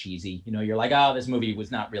they're kind of cheesy. You're like, oh, this movie was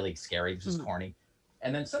not really scary. This was corny.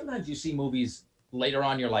 And then sometimes you see movies later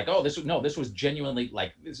on, you're like, oh, this was genuinely,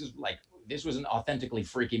 like, this is like this was an authentically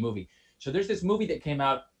freaky movie. So there's this movie that came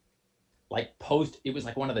out like it was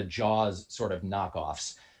like one of the Jaws sort of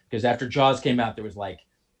knockoffs, because after Jaws came out, there was like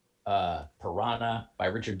Piranha by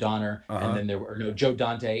Richard Donner, and then there were Joe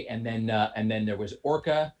Dante, and then there was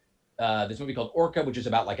Orca, this movie called Orca, which is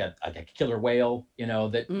about like a killer whale,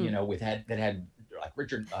 that had like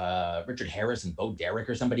Richard Harris and Bo Derek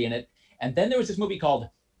or somebody in it. And then there was this movie called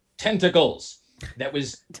Tentacles that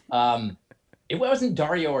was it wasn't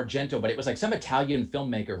Dario Argento, but it was like some Italian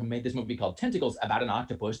filmmaker who made this movie called Tentacles about an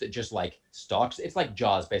octopus that just like stalks. It's like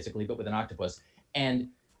Jaws basically, but with an octopus. And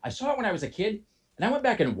I saw it when I was a kid, and I went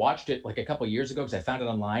back and watched it like a couple of years ago because I found it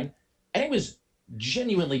online, and it was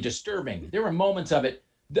genuinely disturbing. There were moments of it.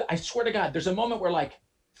 I swear to God, there's a moment where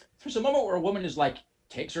a woman is like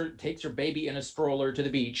takes her baby in a stroller to the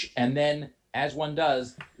beach, and then, as one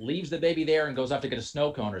does, leaves the baby there and goes off to get a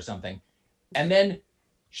snow cone or something, and then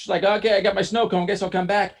she's like, okay, I got my snow cone, guess I'll come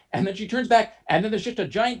back. And then she turns back, and then there's just a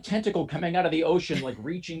giant tentacle coming out of the ocean, like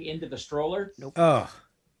reaching into the stroller. Nope. Oh.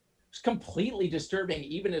 It's completely disturbing,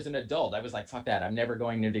 even as an adult. I was like, fuck that. I'm never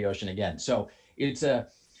going near the ocean again. So it's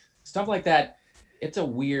stuff like that. It's a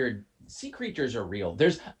weird, sea creatures are real.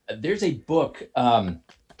 There's a book,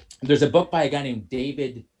 there's a book by a guy named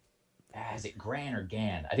David, is it Gran or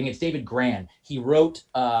Gann? I think it's David Gran. He wrote,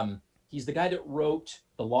 he's the guy that wrote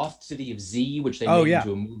The Lost City of Z, which they made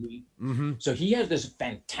into a movie. Mm-hmm. So he has this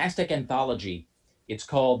fantastic anthology. It's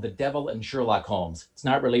called The Devil and Sherlock Holmes. It's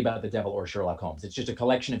not really about the devil or Sherlock Holmes. It's just a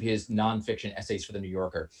collection of his nonfiction essays for The New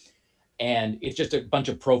Yorker. And it's just a bunch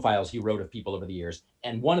of profiles he wrote of people over the years.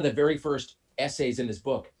 And one of the very first essays in this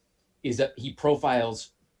book is that he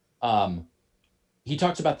profiles, he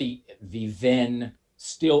talks about the then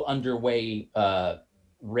still underway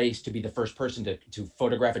race to be the first person to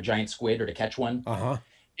photograph a giant squid or to catch one.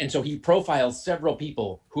 And so he profiles several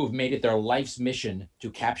people who have made it their life's mission to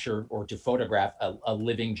capture or to photograph a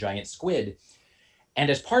living giant squid. And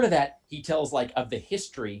as part of that, he tells like of the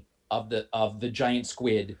history of the giant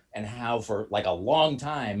squid and how for like a long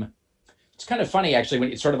time, it's kind of funny actually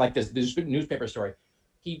when it's sort of like this newspaper story.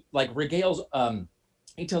 He like regales,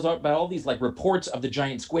 he tells about all these like reports of the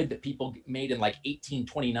giant squid that people made in like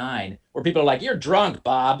 1829, where people are like, "You're drunk,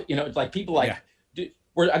 Bob." It's like people like,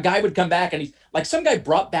 where a guy would come back and he's like, some guy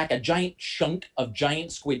brought back a giant chunk of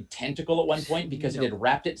giant squid tentacle at one point because it had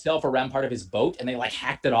wrapped itself around part of his boat and they like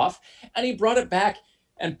hacked it off, and he brought it back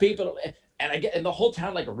and people and the whole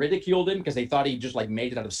town like ridiculed him because they thought he just like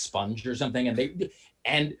made it out of sponge or something,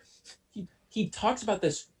 and he talks about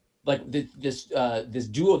this like this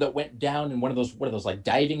duo that went down in one of those like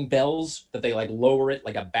diving bells that they like lower it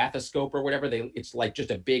like a bathoscope or whatever. It's like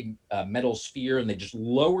just a big metal sphere, and they just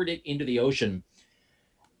lowered it into the ocean,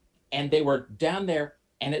 and they were down there,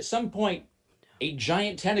 and at some point a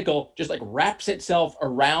giant tentacle just like wraps itself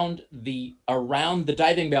around the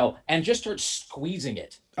diving bell and just starts squeezing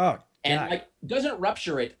it. And like doesn't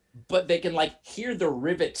rupture it, but they can like hear the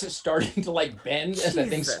rivets starting to like bend as the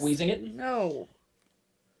thing's squeezing it. No.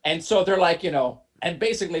 And so they're like, and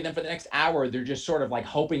basically then for the next hour, they're just sort of like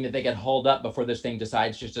hoping that they get hauled up before this thing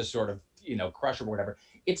decides just to sort of, crush them or whatever.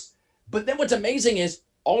 But then what's amazing is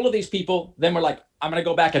all of these people then were like, I'm going to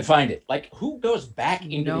go back and find it. Like, who goes back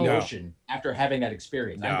into the ocean after having that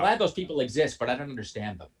experience? I'm glad those people exist, but I don't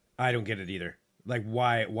understand them. I don't get it either. Like,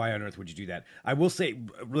 why on earth would you do that? I will say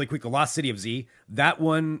really quick, The Lost City of Z, that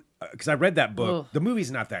one, because I read that book. The movie's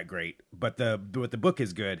not that great, but the book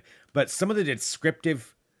is good. But some of the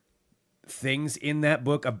descriptive things in that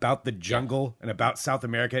book about the jungle and about South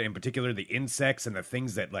America, in particular, the insects and the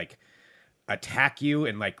things that like attack you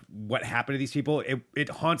and like what happened to these people, it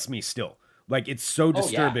haunts me still. Like, it's so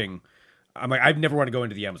disturbing. I'm like, I've never want to go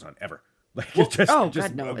into the Amazon ever. Like,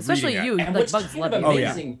 God, no. Especially you. And like, what's bugs kind of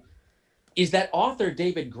amazing is that author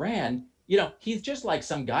David Gran, he's just like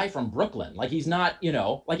some guy from Brooklyn. Like, he's not,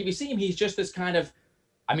 like if you see him, he's just this kind of,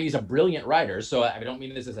 I mean, he's a brilliant writer, so I don't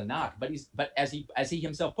mean this as a knock, but as he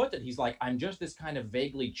himself put it, he's like, I'm just this kind of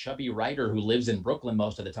vaguely chubby writer who lives in Brooklyn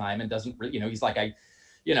most of the time and doesn't, he's like, I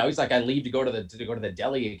leave to go to the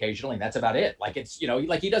deli occasionally, and that's about it. Like, it's,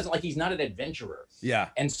 like he doesn't, like, he's not an adventurer. Yeah.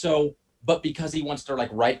 And so, but because he wants to like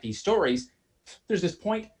write these stories, there's this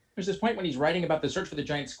point when he's writing about the search for the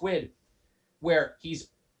giant squid, where he's,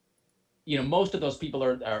 most of those people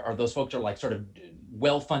are those folks are like sort of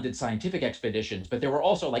well-funded scientific expeditions, but there were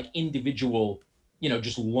also like individual,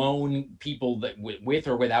 just lone people that with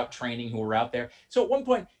or without training who were out there. So at one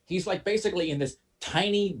point he's like basically in this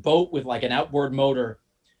tiny boat with like an outboard motor,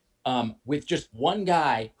 with just one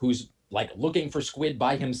guy who's like looking for squid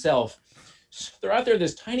by himself. So they're out there in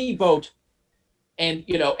this tiny boat, and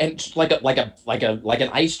and like an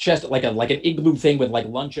ice chest, like an igloo thing with like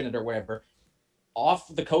lunch in it or whatever,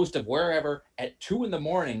 off the coast of wherever at 2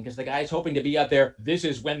 a.m, because the guy's hoping to be out there. This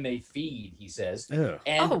is when they feed, he says. Ugh.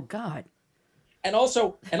 And Oh God. and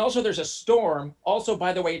also there's a storm. Also,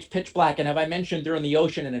 by the way, it's pitch black. And have I mentioned they're in the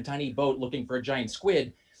ocean in a tiny boat looking for a giant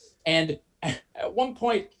squid? And at one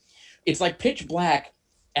point, it's like pitch black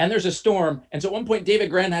and there's a storm. And so at one point, David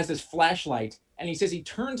Grant has this flashlight and he says he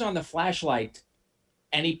turns on the flashlight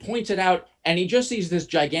and he points it out and he just sees this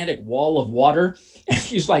gigantic wall of water. And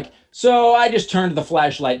he's like, so I just turned the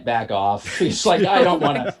flashlight back off. He's like, I don't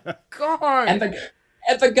want to. God. And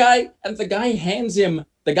the guy hands him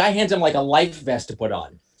like a life vest to put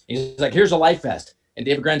on. He's like, here's a life vest. And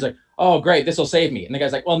David Grant's like, oh great, this will save me. And the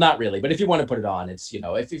guy's like, well, not really, but if you want to put it on, it's,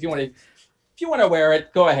 if you want to wear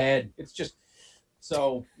it, go ahead. It's just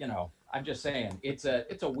so, I'm just saying, it's a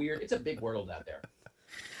big world out there.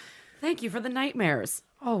 Thank you for the nightmares.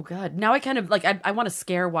 Oh God. Now I kind of like I want to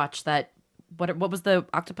scare watch that. What was the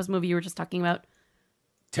octopus movie you were just talking about?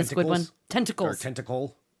 The squid one. Tentacles. Or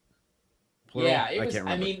tentacle. Plural? Yeah, it was.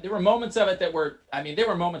 I mean, there were moments of it that were. I mean, there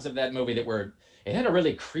were moments of that movie that were. It had a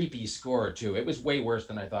really creepy score too. It was way worse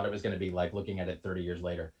than I thought it was going to be. Like looking at it 30 years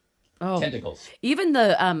later. Oh, Tentacles. Even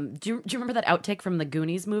the do you remember that outtake from the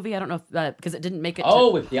Goonies movie? I don't know if because it didn't make it.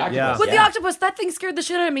 With the octopus. Yeah. With the octopus, that thing scared the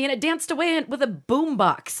shit out of me, and it danced away with a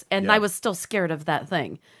boombox, and I was still scared of that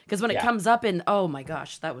thing because when it comes up and oh my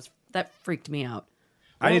gosh, that freaked me out.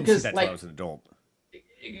 I didn't see that until I was an adult.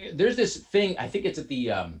 There's this thing. I think it's at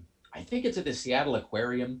the Seattle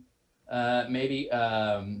Aquarium, maybe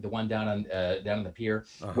the one down on the pier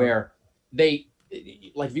where they.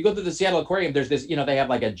 Like if you go to the Seattle Aquarium, there's this, they have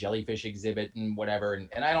like a jellyfish exhibit and whatever,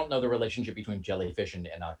 and I don't know the relationship between jellyfish and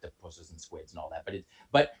octopuses and squids and all that,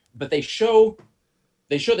 but they show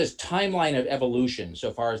this timeline of evolution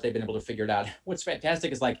so far as they've been able to figure it out. What's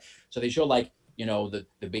fantastic is so they show the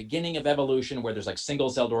beginning of evolution where there's like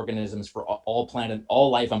single-celled organisms for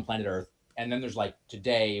all life on planet Earth, and then there's like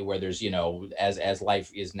today where there's as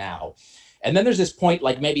life is now, and then there's this point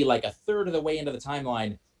like maybe like a third of the way into the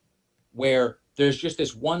timeline where there's just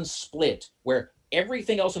this one split where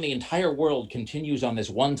everything else in the entire world continues on this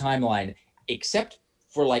one timeline, except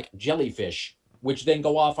for like jellyfish, which then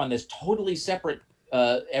go off on this totally separate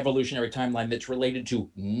evolutionary timeline that's related to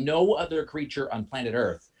no other creature on planet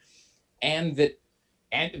Earth. And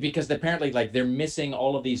because apparently like they're missing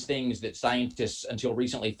all of these things that scientists until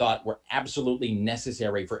recently thought were absolutely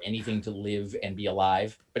necessary for anything to live and be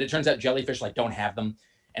alive. But it turns out jellyfish like don't have them.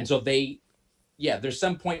 And so there's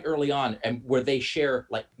some point early on and where they share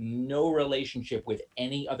like no relationship with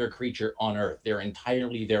any other creature on Earth. They're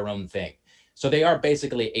entirely their own thing. So they are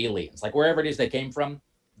basically aliens. Like wherever it is they came from,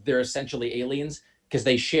 they're essentially aliens because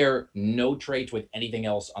they share no traits with anything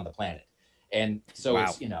else on the planet. And so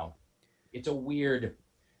it's, it's a weird,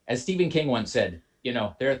 as Stephen King once said,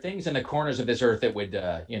 there are things in the corners of this earth that would,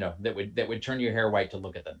 that would turn your hair white to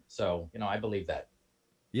look at them. So, I believe that.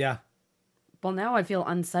 Yeah. Well, now I feel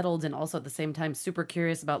unsettled and also at the same time super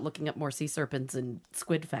curious about looking up more sea serpents and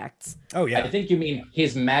squid facts. Oh, yeah. I think you mean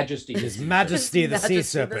His Majesty. His Majesty the Sea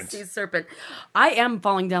Serpent. The sea serpent. I am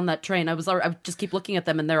falling down that train. I just keep looking at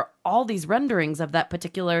them and there are all these renderings of that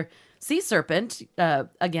particular sea serpent,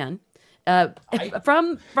 again,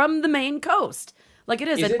 from the Maine coast. Like it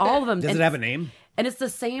is, and all of them. Does it have a name? And it's the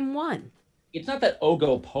same one. It's not that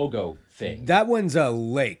Ogopogo thing. That one's a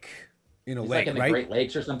lake. Lake, like in the right? Great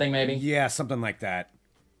Lakes or something, maybe? Yeah, something like that.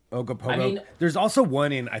 Ogopogo. I mean, there's also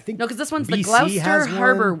one in, I think, no, because this one's BC the Gloucester has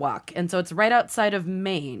Harbor one. Walk, and so it's right outside of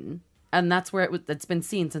Maine, and that's where it's been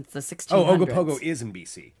seen since the 1600s. Oh, Ogopogo is in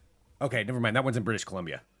BC. Okay, never mind. That one's in British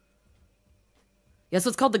Columbia. Yeah, so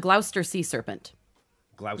it's called the Gloucester Sea Serpent.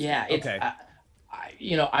 Gloucester. Yeah, okay. As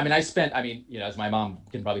my mom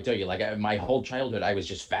can probably tell you, like my whole childhood, I was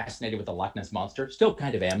just fascinated with the Loch Ness Monster. Still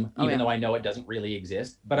kind of am, even though I know it doesn't really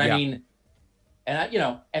exist. But I mean,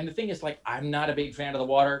 and the thing is, like, I'm not a big fan of the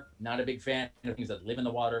water, not a big fan of things that live in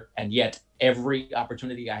the water. And yet every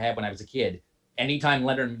opportunity I had when I was a kid, anytime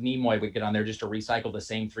Leonard Nimoy would get on there just to recycle the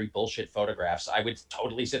same 3 bullshit photographs, I would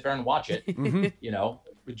totally sit there and watch it,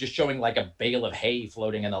 just showing like a bale of hay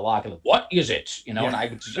floating in the loch. And like, what is it? And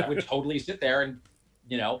I would totally sit there and,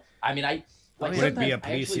 would it be a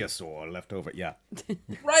plesiosaur left over? Yeah.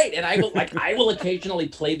 Right. And I will occasionally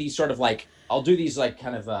play these sort of like, I'll do these like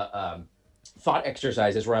kind of thought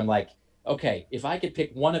exercises where I'm like, okay, if I could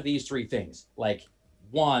pick one of these 3 things, like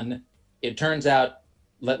 1, it turns out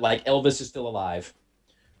like Elvis is still alive.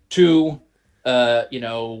 2,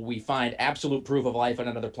 we find absolute proof of life on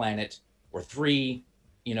another planet. Or 3,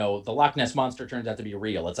 the Loch Ness monster turns out to be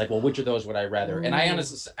real. It's like, well, which of those would I rather? And I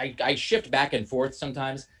honestly, I shift back and forth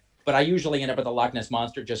sometimes, but I usually end up with the Loch Ness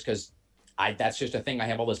monster just because that's just a thing I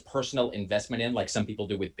have all this personal investment in, like some people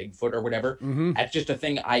do with Bigfoot or whatever. That's just a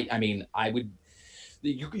thing. I mean,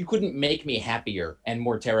 you couldn't make me happier and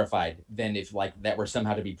more terrified than if like that were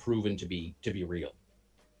somehow to be proven to be real.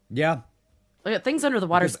 Yeah. Things under the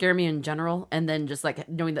water scare me in general, and then just like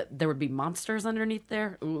knowing that there would be monsters underneath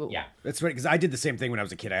there. Ooh. Yeah, that's right. Because I did the same thing when I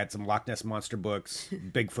was a kid. I had some Loch Ness monster books,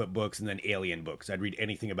 Bigfoot books, and then alien books. I'd read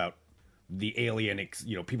anything about the alien,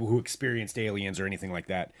 people who experienced aliens or anything like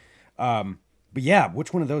that. But yeah,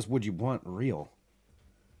 which one of those would you want real?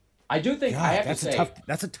 I do think I have to say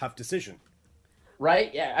that's a tough decision.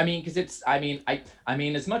 Right? Yeah. I mean, because I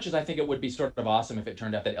mean, as much as I think it would be sort of awesome if it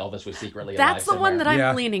turned out that Elvis was secretly alive. That's the one that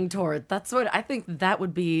I'm leaning toward. That's what I think that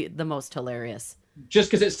would be the most hilarious.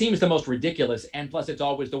 Just because it seems the most ridiculous, and plus it's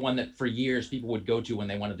always the one that for years people would go to when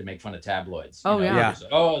they wanted to make fun of tabloids. Yeah. It's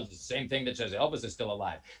the same thing that says Elvis is still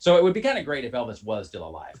alive. So it would be kind of great if Elvis was still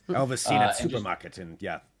alive. Elvis seen at supermarket and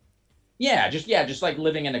yeah. Yeah, just like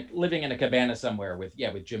living in a cabana somewhere with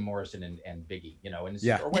Jim Morrison and Biggie,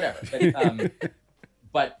 or whatever.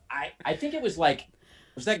 But I think it was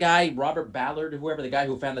that guy, Robert Ballard, whoever, the guy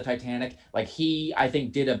who found the Titanic, like he, I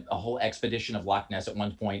think, did a whole expedition of Loch Ness at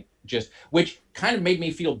one point, which kind of made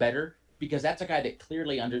me feel better because that's a guy that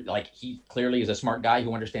he clearly is a smart guy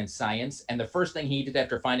who understands science. And the first thing he did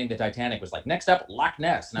after finding the Titanic was like, next up, Loch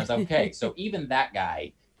Ness. And I was like, okay. So even that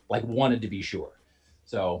guy wanted to be sure.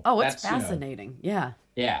 So it's fascinating. Yeah.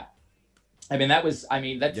 Yeah. That's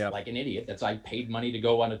like an idiot. I paid money to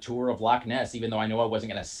go on a tour of Loch Ness, even though I know I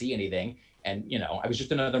wasn't going to see anything. And, I was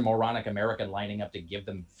just another moronic American lining up to give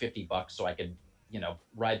them $50 so I could,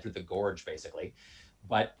 ride through the gorge, basically.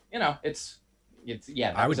 But, it's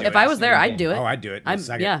yeah. If I was there, I'd do it. Oh, I'd do it in a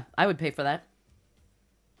second. Yeah, I would pay for that.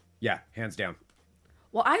 Yeah, hands down.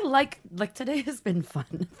 Well, I like today has been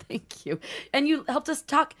fun. Thank you. And you helped us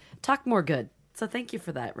talk more good. So thank you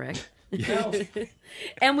for that, Rick.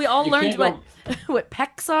 And we all learned what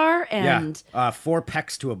pecks are and 4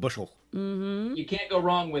 pecks to a bushel. Mm-hmm. You can't go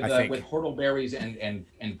wrong with whortleberries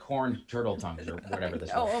and corned turtle tongues or whatever this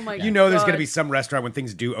is. Oh my God. There's going to be some restaurant when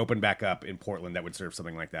things do open back up in Portland that would serve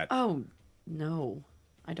something like that. Oh no,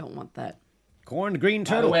 I don't want that. Corned green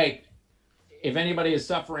turtle. By the way, if anybody is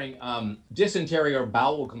suffering dysentery or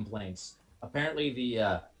bowel complaints, apparently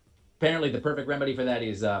the perfect remedy for that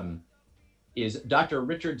is Dr.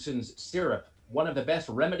 Richardson's syrup, one of the best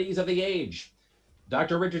remedies of the age.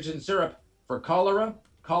 Dr. Richardson's syrup for cholera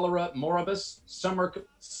moribus,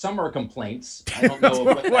 summer complaints. I don't know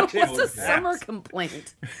what's a summer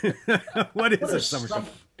complaint. What is a summer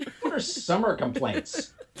complaint? What are summer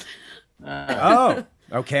complaints?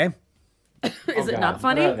 Okay. Is it not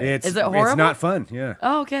funny? Is it horrible? It's not fun. Yeah.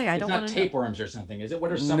 Oh, okay. I don't want to. It's not tapeworms or something, is it?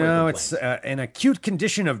 What are summer complaints? No, it's an acute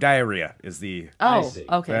condition of diarrhea. Is the? Oh, I see.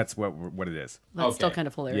 Okay. That's what it is. That's still kind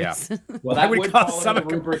of hilarious. Yeah. Well, that would call summer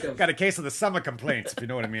got a case of the summer complaints, if you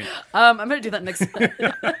know what I mean. I'm gonna do that next time.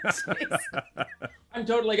 I'm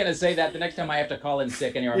totally gonna say that the next time I have to call in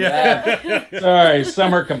sick and you're sorry,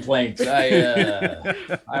 summer complaints. I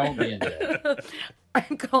won't be into it.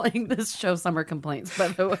 I'm calling this show Summer Complaints, by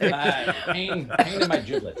the way. Pain in my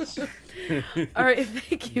giblets. All right,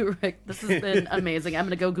 thank you, Rick. This has been amazing. I'm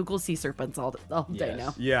going to go Google sea serpents all day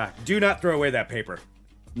now. Yeah, do not throw away that paper.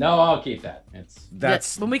 No, I'll keep that.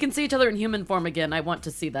 That's when we can see each other in human form again. I want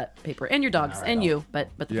to see that paper and your dogs and you, but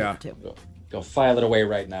the paper too. Go file it away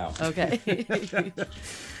right now. Okay.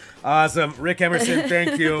 Awesome. Rick Emerson,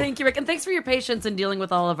 thank you. Thank you, Rick. And thanks for your patience in dealing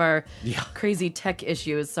with all of our crazy tech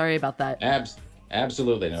issues. Sorry about that.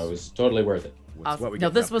 Absolutely. No, it was totally worth it. Awesome. No,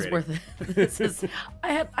 this was worth it.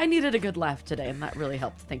 I needed a good laugh today, and that really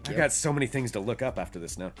helped. Thank you. I got so many things to look up after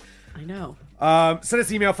this now. I know. Send us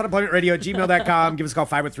an email, funemploymentradio@gmail.com. Give us a call,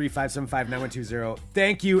 513-575-9120.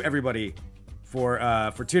 Thank you, everybody,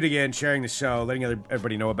 for tuning in, sharing the show, letting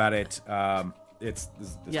everybody know about it. This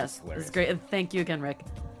is hilarious. It's great. And thank you again, Rick.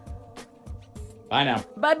 Bye now.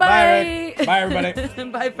 Bye-bye. Bye, Rick. Bye,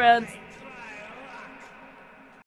 everybody. Bye, friends.